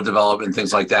 board development,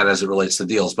 things like that as it relates to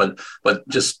deals. But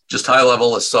just high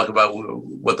level, let's talk about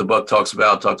what the book talks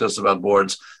about. Talk to us about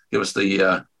boards. Give us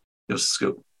the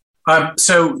scoop.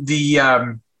 So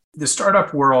the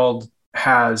startup world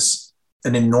has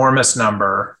an enormous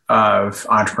number of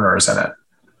entrepreneurs in it,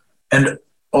 and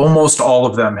almost all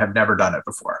of them have never done it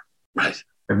before. Right.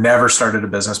 They've never started a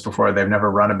business before. They've never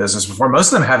run a business before.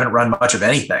 Most of them haven't run much of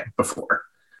anything before.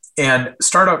 And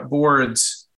startup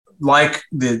boards, like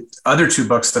the other 2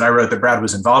 books that I wrote that Brad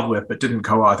was involved with, but didn't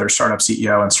co-author, Startup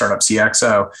CEO and Startup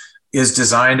CXO, is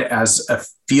designed as a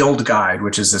field guide,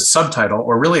 which is a subtitle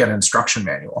or really an instruction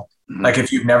manual. Mm-hmm. Like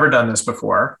if you've never done this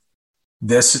before,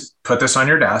 put this on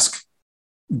your desk,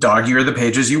 dog-ear the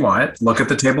pages you want, look at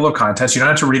the table of contents. You don't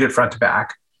have to read it front to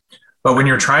back. But when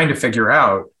you're trying to figure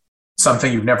out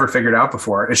something you've never figured out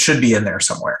before, it should be in there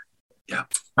somewhere.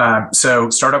 Yeah. So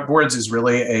Startup Boards is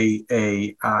really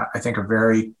I think a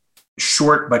very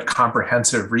short but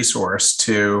comprehensive resource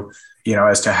to,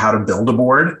 as to how to build a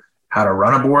board, how to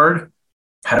run a board,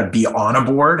 how to be on a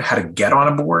board, how to get on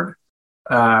a board.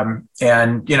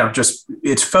 Just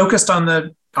it's focused on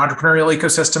the entrepreneurial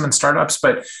ecosystem and startups,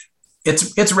 but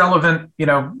it's relevant,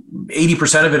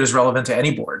 80% of it is relevant to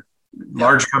any board,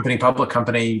 large company, public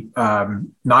company,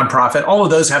 nonprofit. All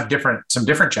of those have some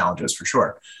different challenges for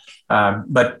sure.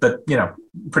 But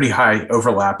pretty high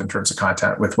overlap in terms of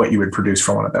content with what you would produce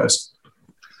for one of those.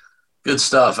 Good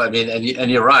stuff. And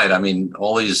you're right.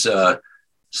 All these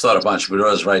startup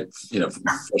entrepreneurs, right?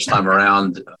 First time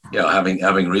around,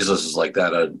 having resources like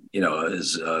that,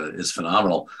 is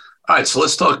phenomenal. All right, so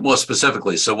let's talk more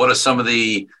specifically. So, what are some of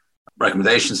the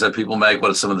recommendations that people make? What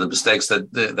are some of the mistakes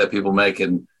that people make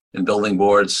in building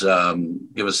boards?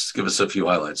 Give us a few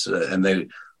highlights, and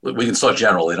we can start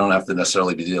general. They don't have to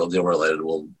necessarily be deal related.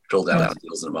 We'll drill down on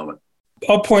deals in a moment.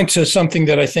 I'll point to something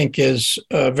that I think is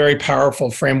a very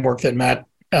powerful framework that Matt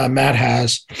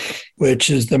has, which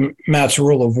is Matt's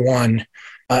rule of 1.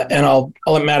 And I'll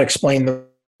let Matt explain the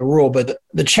rule. But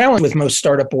the challenge with most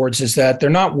startup boards is that they're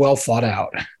not well thought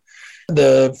out.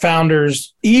 The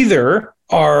founders either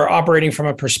are operating from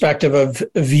a perspective of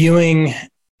viewing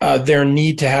their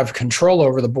need to have control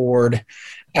over the board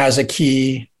as a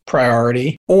key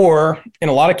priority, or in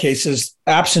a lot of cases,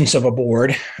 absence of a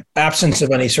board, absence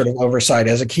of any sort of oversight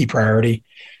as a key priority.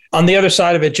 On the other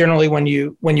side of it, generally, when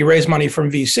you raise money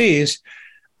from VCs,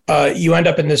 you end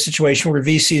up in this situation where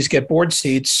VCs get board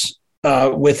seats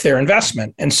with their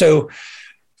investment. And so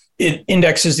it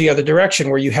indexes the other direction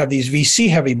where you have these VC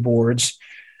heavy boards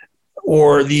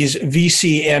or these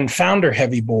VC and founder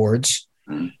heavy boards,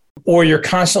 or you're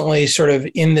constantly sort of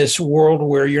in this world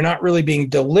where you're not really being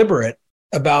deliberate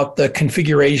about the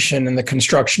configuration and the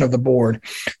construction of the board.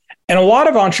 And a lot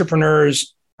of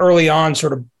entrepreneurs early on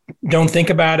sort of don't think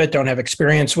about it, don't have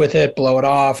experience with it, blow it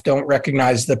off, don't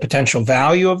recognize the potential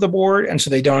value of the board. And so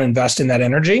they don't invest in that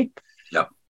energy. Yep.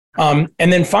 And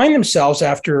then find themselves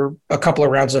after a couple of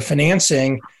rounds of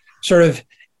financing sort of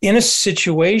in a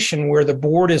situation where the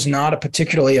board is not a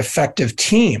particularly effective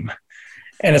team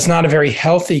and it's not a very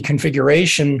healthy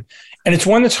configuration. And it's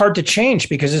one that's hard to change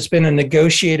because it's been a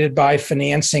negotiated by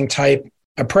financing type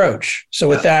approach. So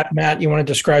with that, Matt, you want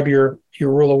to describe your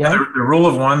rule of one? The rule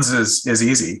of ones is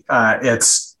easy.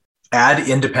 It's add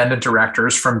independent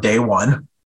directors from day one.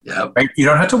 Yeah. Right? You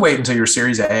don't have to wait until your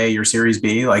Series A, your Series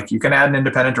B. Like, you can add an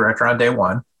independent director on day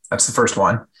one. That's the first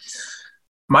one.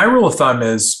 My rule of thumb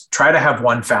is try to have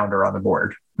one founder on the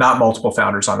board, not multiple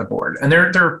founders on the board. And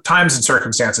there are times and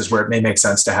circumstances where it may make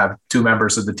sense to have two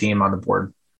members of the team on the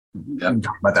board. Yep.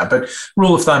 Talk about that. But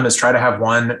rule of thumb is try to have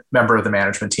one member of the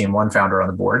management team, one founder on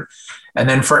the board. And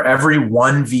then for every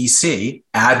one VC,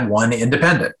 add one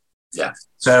independent. Yeah.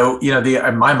 So,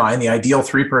 in my mind, the ideal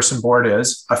 3-person board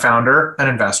is a founder, an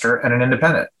investor, and an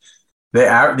independent.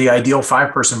 The ideal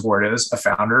 5-person board is a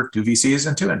founder, 2 VCs,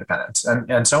 and 2 independents,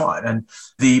 and so on. And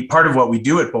the part of what we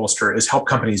do at Bolster is help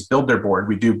companies build their board.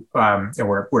 We do,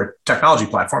 we're a technology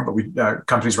platform, but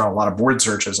companies run a lot of board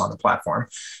searches on the platform.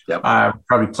 Yep.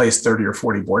 Probably place 30 or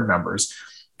 40 board members.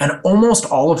 And almost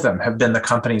all of them have been the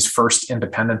company's first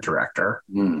independent director.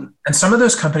 And some of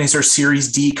those companies are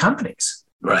Series D companies.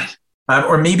 Right.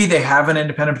 Or maybe they have an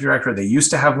independent director. They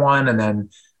used to have one, and then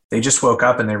they just woke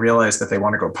up and they realized that they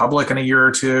want to go public in a year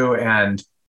or two. And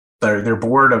their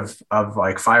board of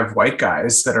like 5 white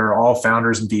guys that are all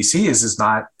founders and VCs is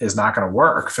not going to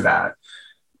work for that.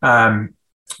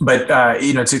 But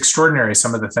it's extraordinary,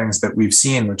 some of the things that we've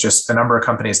seen with just the number of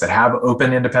companies that have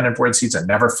open independent board seats and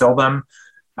never fill them.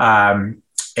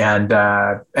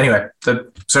 Anyway,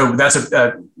 so that's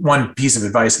one piece of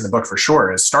advice in the book for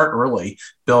sure, is start early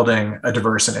building a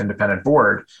diverse and independent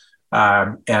board,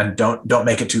 and don't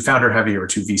make it too founder heavy or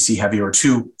too VC heavy or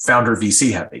too founder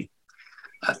VC heavy.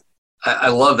 I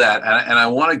love that. And I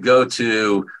want to go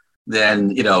to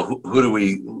then, who do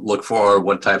we look for,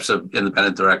 what types of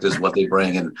independent directors, what they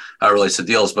bring, and how it relates to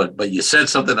deals. But you said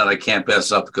something that I can't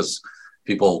pass up, because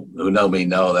people who know me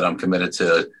know that I'm committed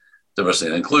to diversity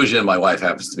and inclusion. My wife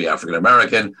happens to be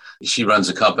African-American. She runs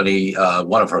a company,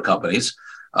 one of her companies,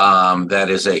 that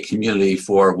is a community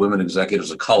for women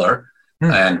executives of color.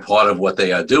 And part of what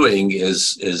they are doing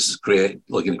is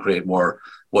looking to create more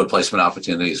board placement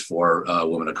opportunities for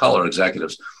women of color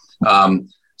executives.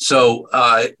 So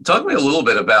talk to me a little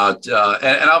bit about,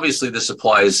 and obviously this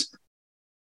applies,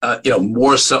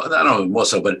 more so, I don't know more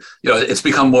so, but, it's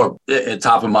become more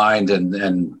top of mind,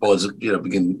 and boards,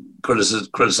 begin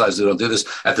criticize they don't do this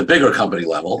at the bigger company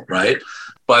level, right?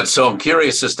 But so I'm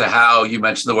curious as to how you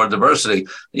mentioned the word diversity,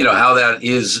 how that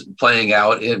is playing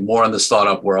out more in the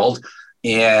startup world.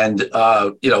 And,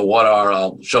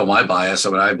 I'll show my bias.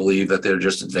 I mean, I believe that there are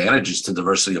just advantages to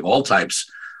diversity of all types,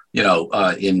 in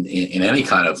any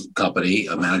kind of company,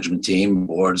 a management team,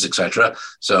 boards, et cetera.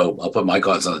 So I'll put my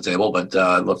cards on the table, but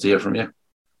I'd love to hear from you.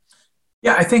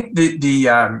 Yeah, I think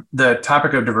the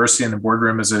topic of diversity in the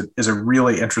boardroom is a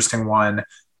really interesting one.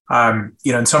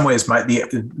 In some ways,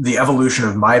 the evolution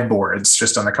of my boards,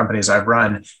 just on the companies I've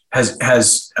run, has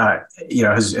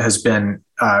been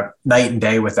night and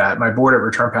day with that. My board at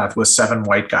ReturnPath was 7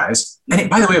 white guys, and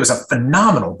by the way, it was a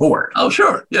phenomenal board. Oh,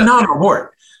 sure, yeah. Phenomenal board,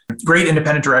 great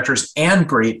independent directors and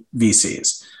great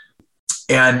VCs.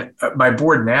 And my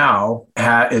board now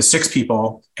is 6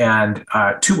 people and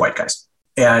 2 white guys.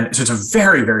 And so it's a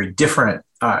very, very different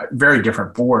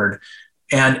board,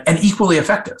 and equally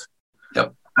effective.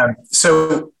 Yep.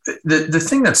 So the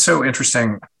thing that's so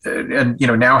interesting, and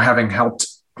now having helped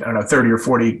 30 or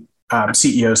 40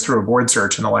 CEOs through a board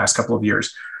search in the last couple of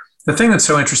years, the thing that's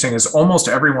so interesting is almost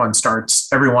every one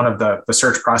of the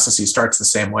search processes starts the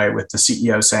same way, with the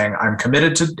CEO saying, "I'm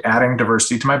committed to adding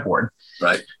diversity to my board."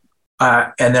 Right.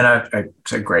 And then I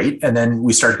said, "Great," and then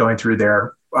we start going through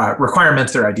their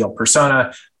requirements, their ideal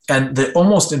persona. And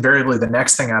almost invariably the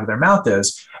next thing out of their mouth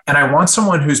is, "And I want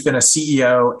someone who's been a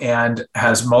CEO and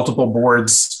has multiple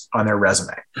boards on their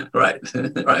resume." Right.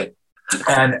 Right.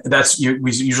 And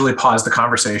we usually pause the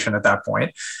conversation at that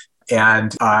point,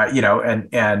 and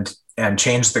and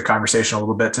change the conversation a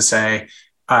little bit to say,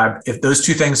 if those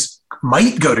two things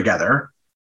might go together,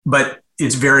 but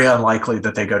it's very unlikely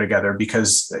that they go together,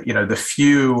 because the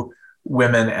few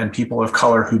women and people of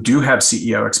color who do have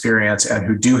CEO experience and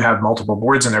who do have multiple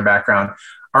boards in their background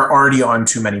are already on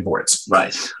too many boards.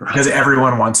 Right. Because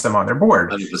everyone wants them on their board.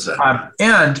 100%.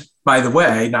 And by the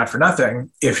way, not for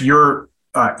nothing, if your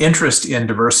interest in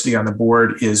diversity on the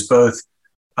board is both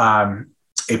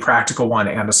a practical one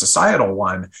and a societal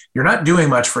one, you're not doing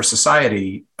much for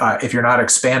society if you're not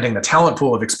expanding the talent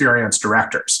pool of experienced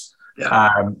directors.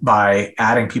 Yeah. By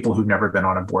adding people who've never been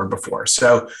on a board before.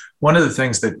 So one of the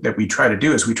things that we try to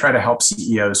do is we try to help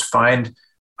CEOs find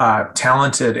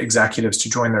talented executives to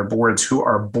join their boards who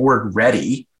are board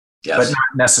ready, yes, but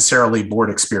not necessarily board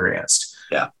experienced.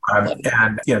 Yeah. And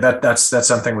that's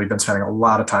something we've been spending a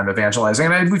lot of time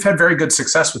evangelizing, and we've had very good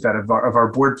success with that. Of our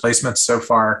board placements so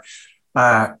far,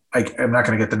 I'm not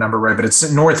going to get the number right, but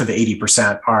it's north of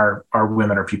 80% are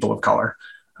women or people of color,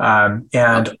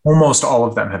 and almost all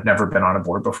of them have never been on a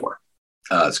board before.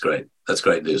 That's great. That's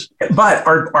great news. But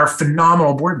are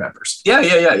phenomenal board members. Yeah,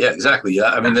 exactly.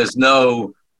 Yeah, I mean,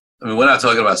 we're not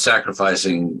talking about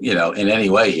sacrificing, in any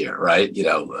way here, right?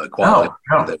 Quality.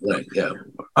 No. Yeah.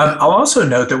 I'll also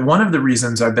note that one of the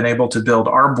reasons I've been able to build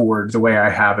our board the way I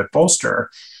have at Bolster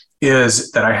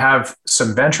is that I have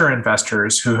some venture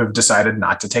investors who have decided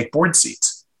not to take board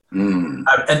seats. And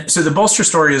so the Bolster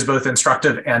story is both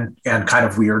instructive and kind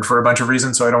of weird for a bunch of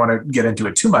reasons. So I don't want to get into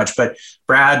it too much, but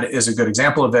Brad is a good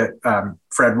example of it.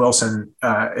 Fred Wilson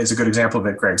is a good example of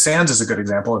it. Greg Sands is a good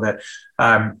example of it.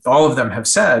 All of them have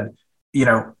said,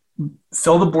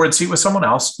 fill the board seat with someone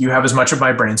else. You have as much of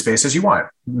my brain space as you want.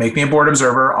 Make me a board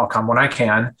observer. I'll come when I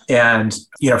can. And,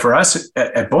 for us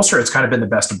at Bolster, it's kind of been the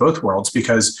best of both worlds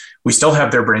because we still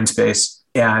have their brain space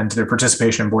and their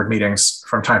participation in board meetings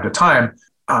from time to time.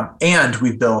 And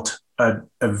we've built a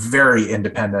very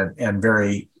independent and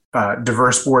very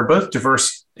diverse board, both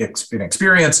diverse in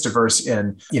experience, diverse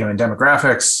in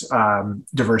demographics,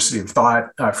 diversity of thought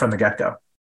from the get-go.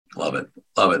 Love it.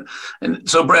 And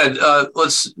so, Brad,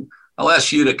 I'll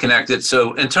ask you to connect it.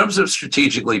 So in terms of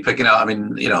strategically picking out,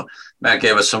 Matt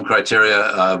gave us some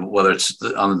criteria, whether it's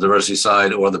on the diversity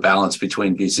side or the balance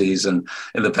between VCs and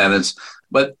independents,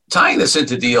 but tying this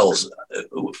into deals,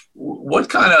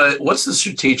 what's the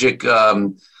strategic,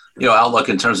 outlook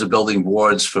in terms of building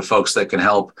boards for folks that can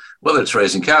help, whether it's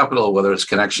raising capital, whether it's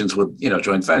connections with,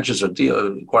 joint ventures or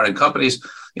acquiring companies,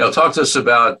 talk to us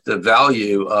about the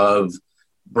value of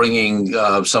bringing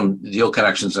some deal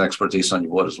connections and expertise on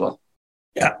your board as well.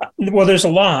 Yeah, well, there's a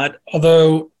lot,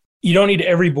 although you don't need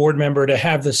every board member to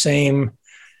have the same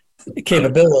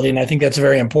capability. And I think that's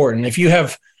very important. If you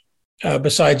have,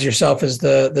 besides yourself as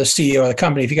the CEO of the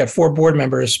company, if you got 4 board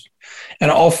members and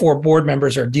all 4 board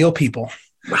members are deal people,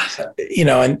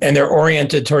 and they're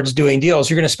oriented towards doing deals,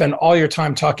 you're going to spend all your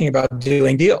time talking about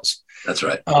doing deals. That's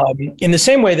right. In the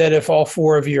same way that if all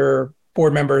 4 of your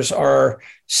board members are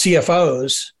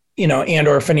CFOs, and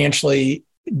or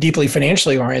deeply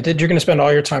financially oriented, you're going to spend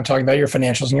all your time talking about your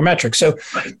financials and your metrics. So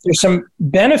there's some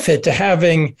benefit to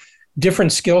having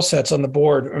different skill sets on the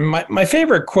board. My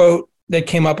favorite quote that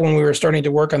came up when we were starting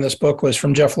to work on this book was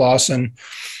from Jeff Lawson.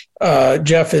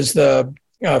 Jeff is the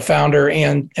founder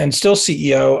and still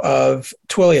CEO of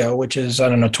Twilio, which is,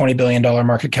 $20 billion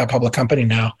market cap public company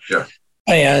now. Sure.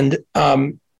 And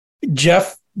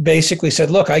Jeff basically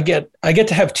said, look, I get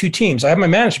to have 2 teams. I have my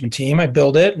management team. I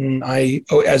build it. And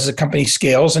as the company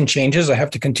scales and changes, I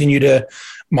have to continue to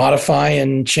modify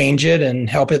and change it and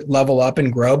help it level up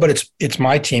and grow. But it's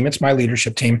my team. It's my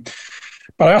leadership team.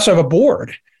 But I also have a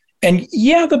board. And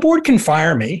yeah, the board can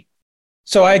fire me.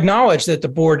 So I acknowledge that the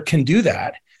board can do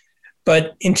that.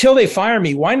 But until they fire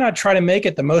me, why not try to make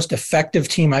it the most effective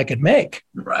team I could make?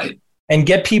 Right. And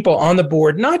get people on the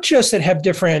board, not just that have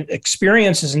different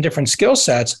experiences and different skill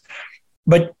sets,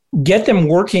 but get them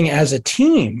working as a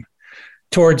team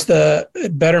towards the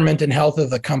betterment and health of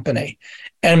the company.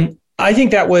 And I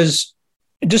think that was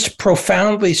just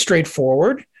profoundly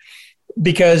straightforward,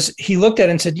 because he looked at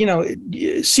it and said,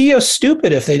 CEO's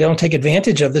stupid if they don't take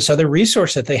advantage of this other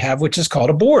resource that they have, which is called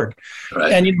a board.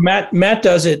 Right. And Matt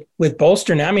does it with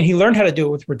Bolster now. I mean, he learned how to do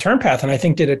it with ReturnPath, and I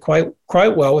think did it quite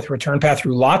well with ReturnPath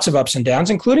through lots of ups and downs,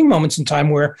 including moments in time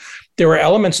where there were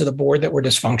elements of the board that were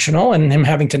dysfunctional, and him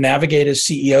having to navigate as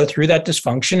CEO through that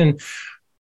dysfunction. And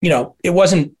it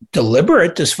wasn't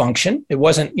deliberate dysfunction. It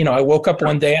wasn't, I woke up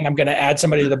one day and I'm going to add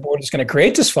somebody to the board that's going to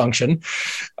create dysfunction.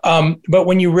 But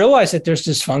when you realize that there's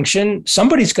dysfunction,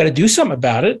 somebody's got to do something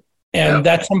about it. And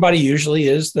that somebody usually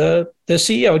is the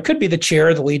CEO. It could be the chair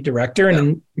or the lead director. And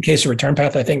in the case of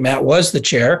ReturnPath, I think Matt was the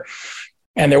chair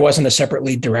and there wasn't a separate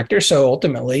lead director. So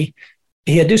ultimately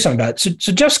he had to do something about it.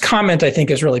 So Jeff's comment, I think,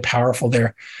 is really powerful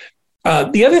there.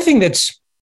 The other thing that's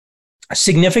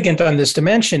significant on this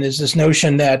dimension is this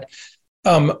notion that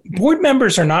board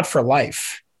members are not for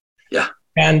life. Yeah.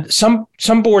 And some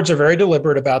boards are very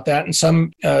deliberate about that. And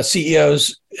some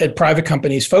CEOs at private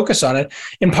companies focus on it.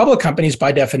 In public companies,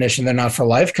 by definition, they're not for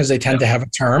life because they tend to have a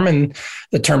term, and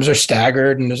the terms are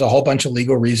staggered. And there's a whole bunch of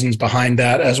legal reasons behind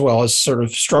that, as well as sort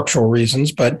of structural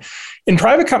reasons. But in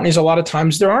private companies, a lot of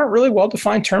times there aren't really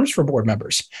well-defined terms for board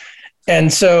members.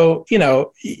 And so,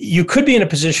 you could be in a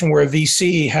position where a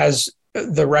VC has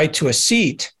the right to a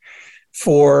seat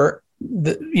for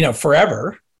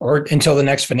forever or until the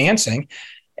next financing.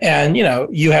 And,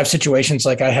 you have situations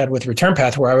like I had with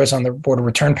ReturnPath, where I was on the board of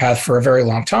ReturnPath for a very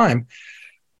long time.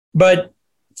 But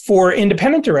for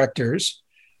independent directors,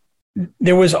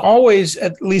 there was always,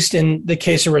 at least in the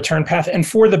case of Return Path, and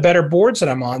for the better boards that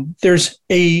I'm on, there's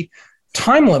a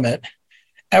time limit,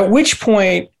 at which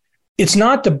point it's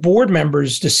not the board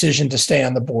members' decision to stay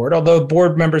on the board, although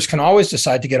board members can always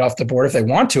decide to get off the board if they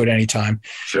want to at any time.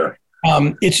 Sure.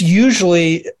 It's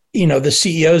usually, the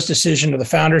CEO's decision or the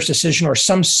founder's decision or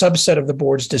some subset of the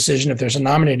board's decision if there's a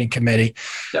nominating committee.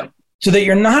 Yeah. So that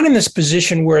you're not in this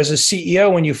position where as a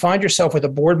CEO, when you find yourself with a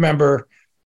board member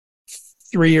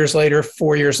 3 years later,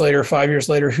 4 years later, 5 years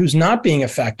later, who's not being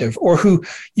effective, or who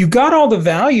you got all the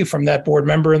value from that board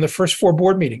member in the first 4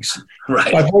 board meetings.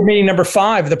 Right. By board meeting number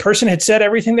 5, the person had said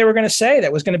everything they were going to say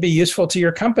that was going to be useful to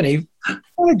your company.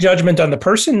 Not a judgment on the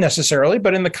person necessarily,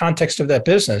 but in the context of that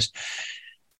business.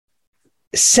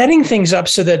 Setting things up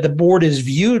so that the board is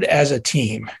viewed as a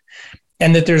team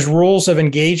and that there's rules of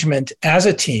engagement as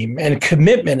a team and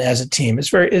commitment as a team is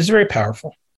very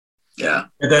powerful. Yeah.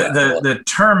 The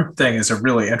term thing is a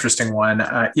really interesting one.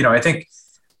 I think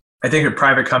at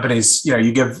private companies,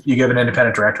 you give an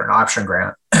independent director an option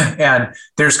grant, and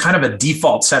there's kind of a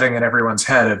default setting in everyone's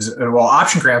head of, well,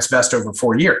 option grants vest over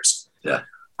 4 years. Yeah.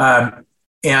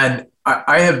 And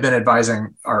I have been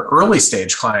advising our early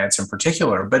stage clients in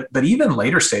particular, but even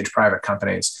later stage private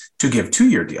companies to give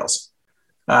 2-year deals.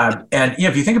 And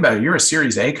if you think about it, you're a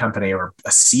Series A company or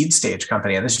a seed stage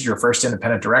company, and this is your first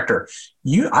independent director.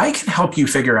 I can help you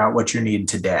figure out what you need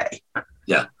today.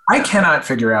 Yeah, I cannot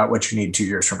figure out what you need 2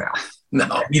 years from now.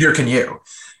 No, neither can you.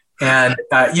 And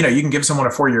you can give someone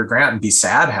a 4-year grant and be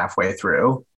sad halfway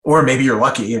through, or maybe you're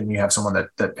lucky and you have someone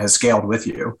that has scaled with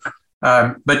you.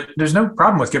 But there's no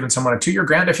problem with giving someone a 2-year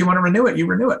grant. If you want to renew it, you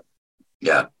renew it.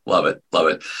 Yeah, love it,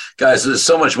 guys. There's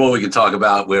so much more we can talk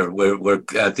about. We're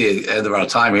at the end of our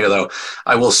time here, though.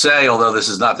 I will say, although this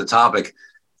is not the topic,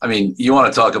 I mean, you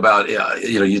want to talk about,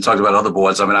 you talked about other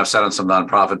boards. I mean, I've sat on some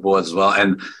nonprofit boards as well,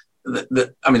 and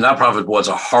nonprofit boards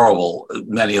are horrible.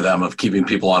 Many of them of keeping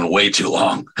people on way too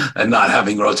long and not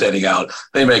having rotating out.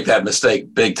 They make that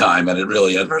mistake big time, and it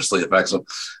really adversely affects them.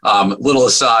 Little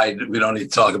aside, we don't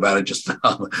need to talk about it. Just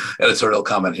editorial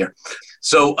comment here.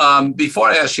 So before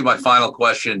I ask you my final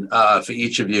question for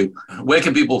each of you, where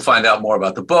can people find out more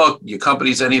about the book, your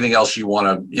companies, anything else you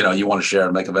want to share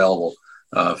and make available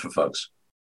for folks?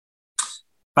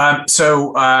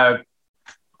 So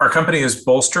our company is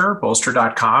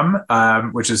bolster.com,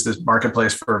 which is the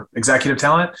marketplace for executive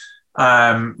talent.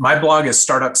 My blog is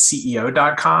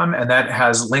startupceo.com, and that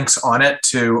has links on it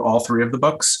to all 3 of the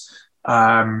books.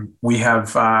 We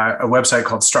have a website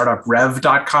called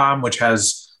startuprev.com, which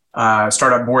has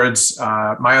startup boards,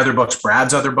 my other books,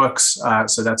 Brad's other books.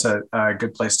 So that's a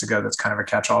good place to go. That's kind of a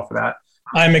catch-all for that.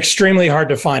 I'm extremely hard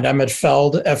to find. I'm at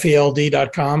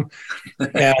feld.com.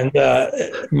 And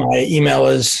my email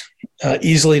is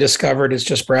easily discovered. It's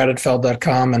just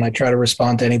brad@feld.com. And I try to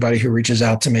respond to anybody who reaches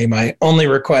out to me. My only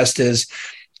request is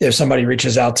if somebody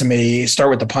reaches out to me, start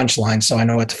with the punchline so I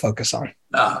know what to focus on.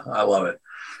 I love it.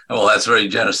 Well, that's very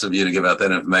generous of you to give out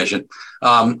that information.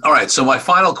 All right. So my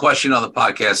final question on the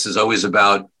podcast is always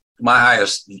about my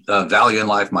highest value in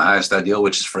life, my highest ideal,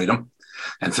 which is freedom.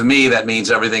 And for me, that means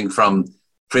everything from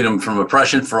freedom from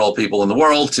oppression for all people in the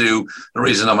world to the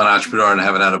reason I'm an entrepreneur and I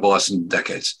haven't had a boss in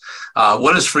decades.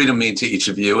 What does freedom mean to each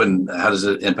of you, and how does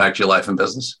it impact your life and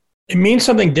business? It means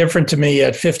something different to me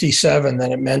at 57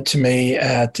 than it meant to me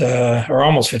at, or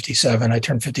almost 57. I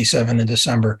turned 57 in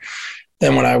December.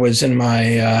 Then when I was in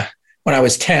my, when I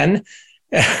was 10,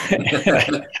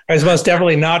 I was most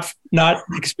definitely not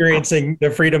experiencing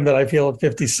the freedom that I feel at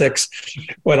 56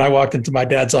 when I walked into my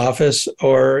dad's office,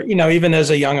 or, even as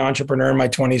a young entrepreneur in my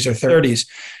 20s or 30s.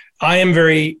 I am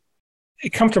very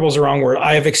comfortable is the wrong word.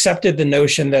 I have accepted the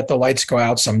notion that the lights go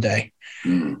out someday.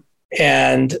 Mm.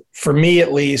 And for me,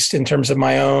 at least in terms of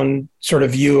my own sort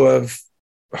of view of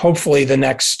hopefully the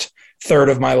next third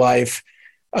of my life,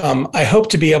 I hope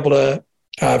to be able to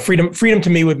freedom to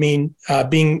me would mean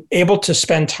being able to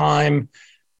spend time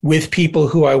with people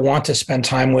who I want to spend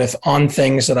time with on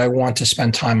things that I want to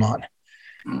spend time on.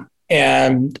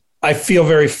 And I feel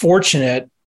very fortunate,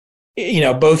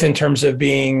 both in terms of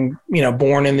being,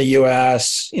 born in the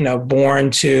US,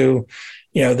 born to,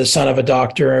 the son of a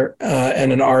doctor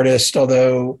and an artist,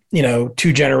 although,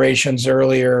 2 generations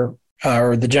earlier,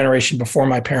 or the generation before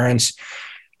my parents,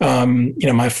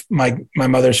 my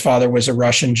mother's father was a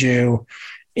Russian Jew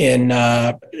in,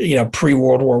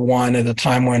 pre-World War I, at a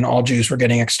time when all Jews were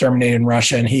getting exterminated in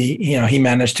Russia. And he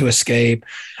managed to escape.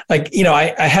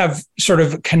 I have sort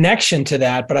of a connection to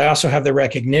that, but I also have the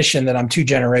recognition that I'm 2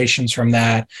 generations from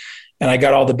that. And I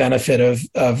got all the benefit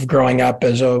of growing up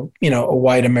as a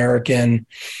white American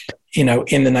in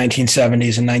the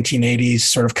 1970s and 1980s,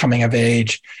 sort of coming of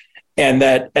age. And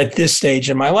that at this stage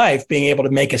in my life, being able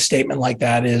to make a statement like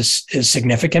that is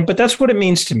significant. But that's what it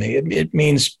means to me. It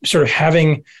means sort of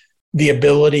having the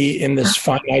ability in this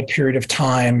finite period of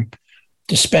time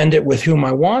to spend it with whom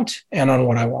I want and on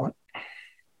what I want.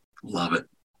 Love it.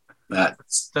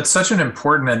 That's such an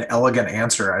important and elegant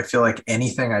answer. I feel like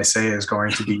anything I say is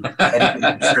going to be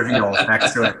trivial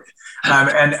next to it.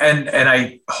 And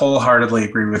I wholeheartedly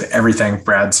agree with everything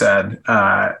Brad said.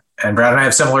 And Brad and I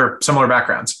have similar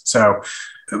backgrounds. So,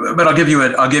 but I'll give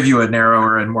you a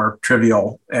narrower and more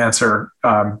trivial answer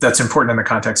that's important in the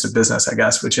context of business, I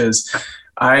guess, which is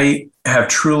I have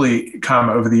truly come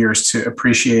over the years to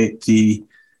appreciate the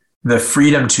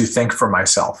freedom to think for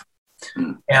myself.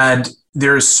 And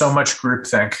there's so much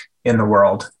groupthink in the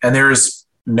world, and there's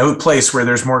no place where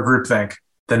there's more groupthink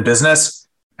than business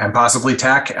and possibly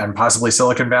tech and possibly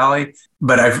Silicon Valley.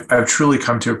 But I've truly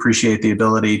come to appreciate the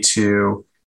ability to,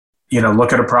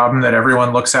 look at a problem that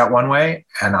everyone looks at one way,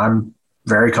 and I'm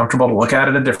very comfortable to look at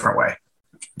it a different way.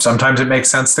 Sometimes it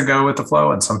makes sense to go with the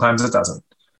flow, and sometimes it doesn't.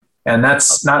 And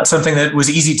that's not something that was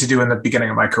easy to do in the beginning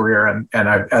of my career. And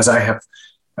I'm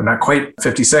not quite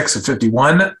 56 or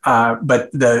 51,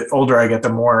 but the older I get, the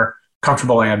more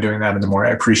comfortable I am doing that, and the more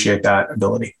I appreciate that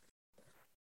ability.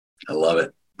 I love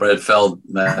it. Brad Feld,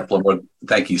 Matt Blumberg,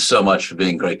 thank you so much for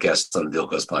being great guests on the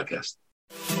DealQuest podcast.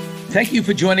 Thank you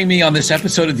for joining me on this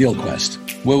episode of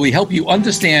DealQuest, where we help you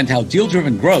understand how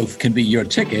deal-driven growth can be your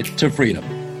ticket to freedom.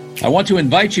 I want to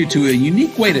invite you to a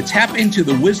unique way to tap into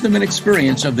the wisdom and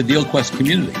experience of the DealQuest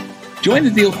community. Join the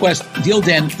DealQuest Deal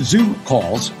Den Zoom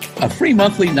calls, a free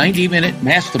monthly 90-minute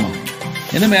mastermind.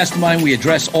 In the mastermind, we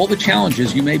address all the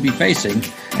challenges you may be facing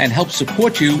and help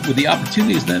support you with the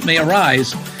opportunities that may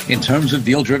arise in terms of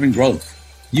deal-driven growth.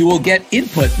 You will get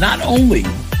input not only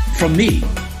from me,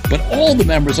 but all the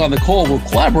members on the call will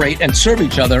collaborate and serve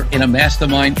each other in a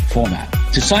mastermind format.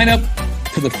 To sign up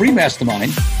for the free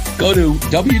mastermind, go to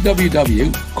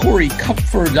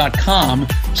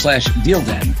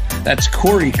www.corykupfer.com/dealden. That's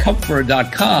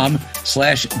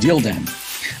corykupfer.com/dealden.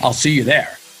 I'll see you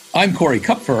there. I'm Corey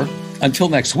Kupfer. Until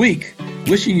next week,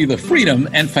 wishing you the freedom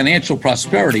and financial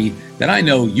prosperity that I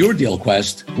know your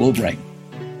DealQuest will bring.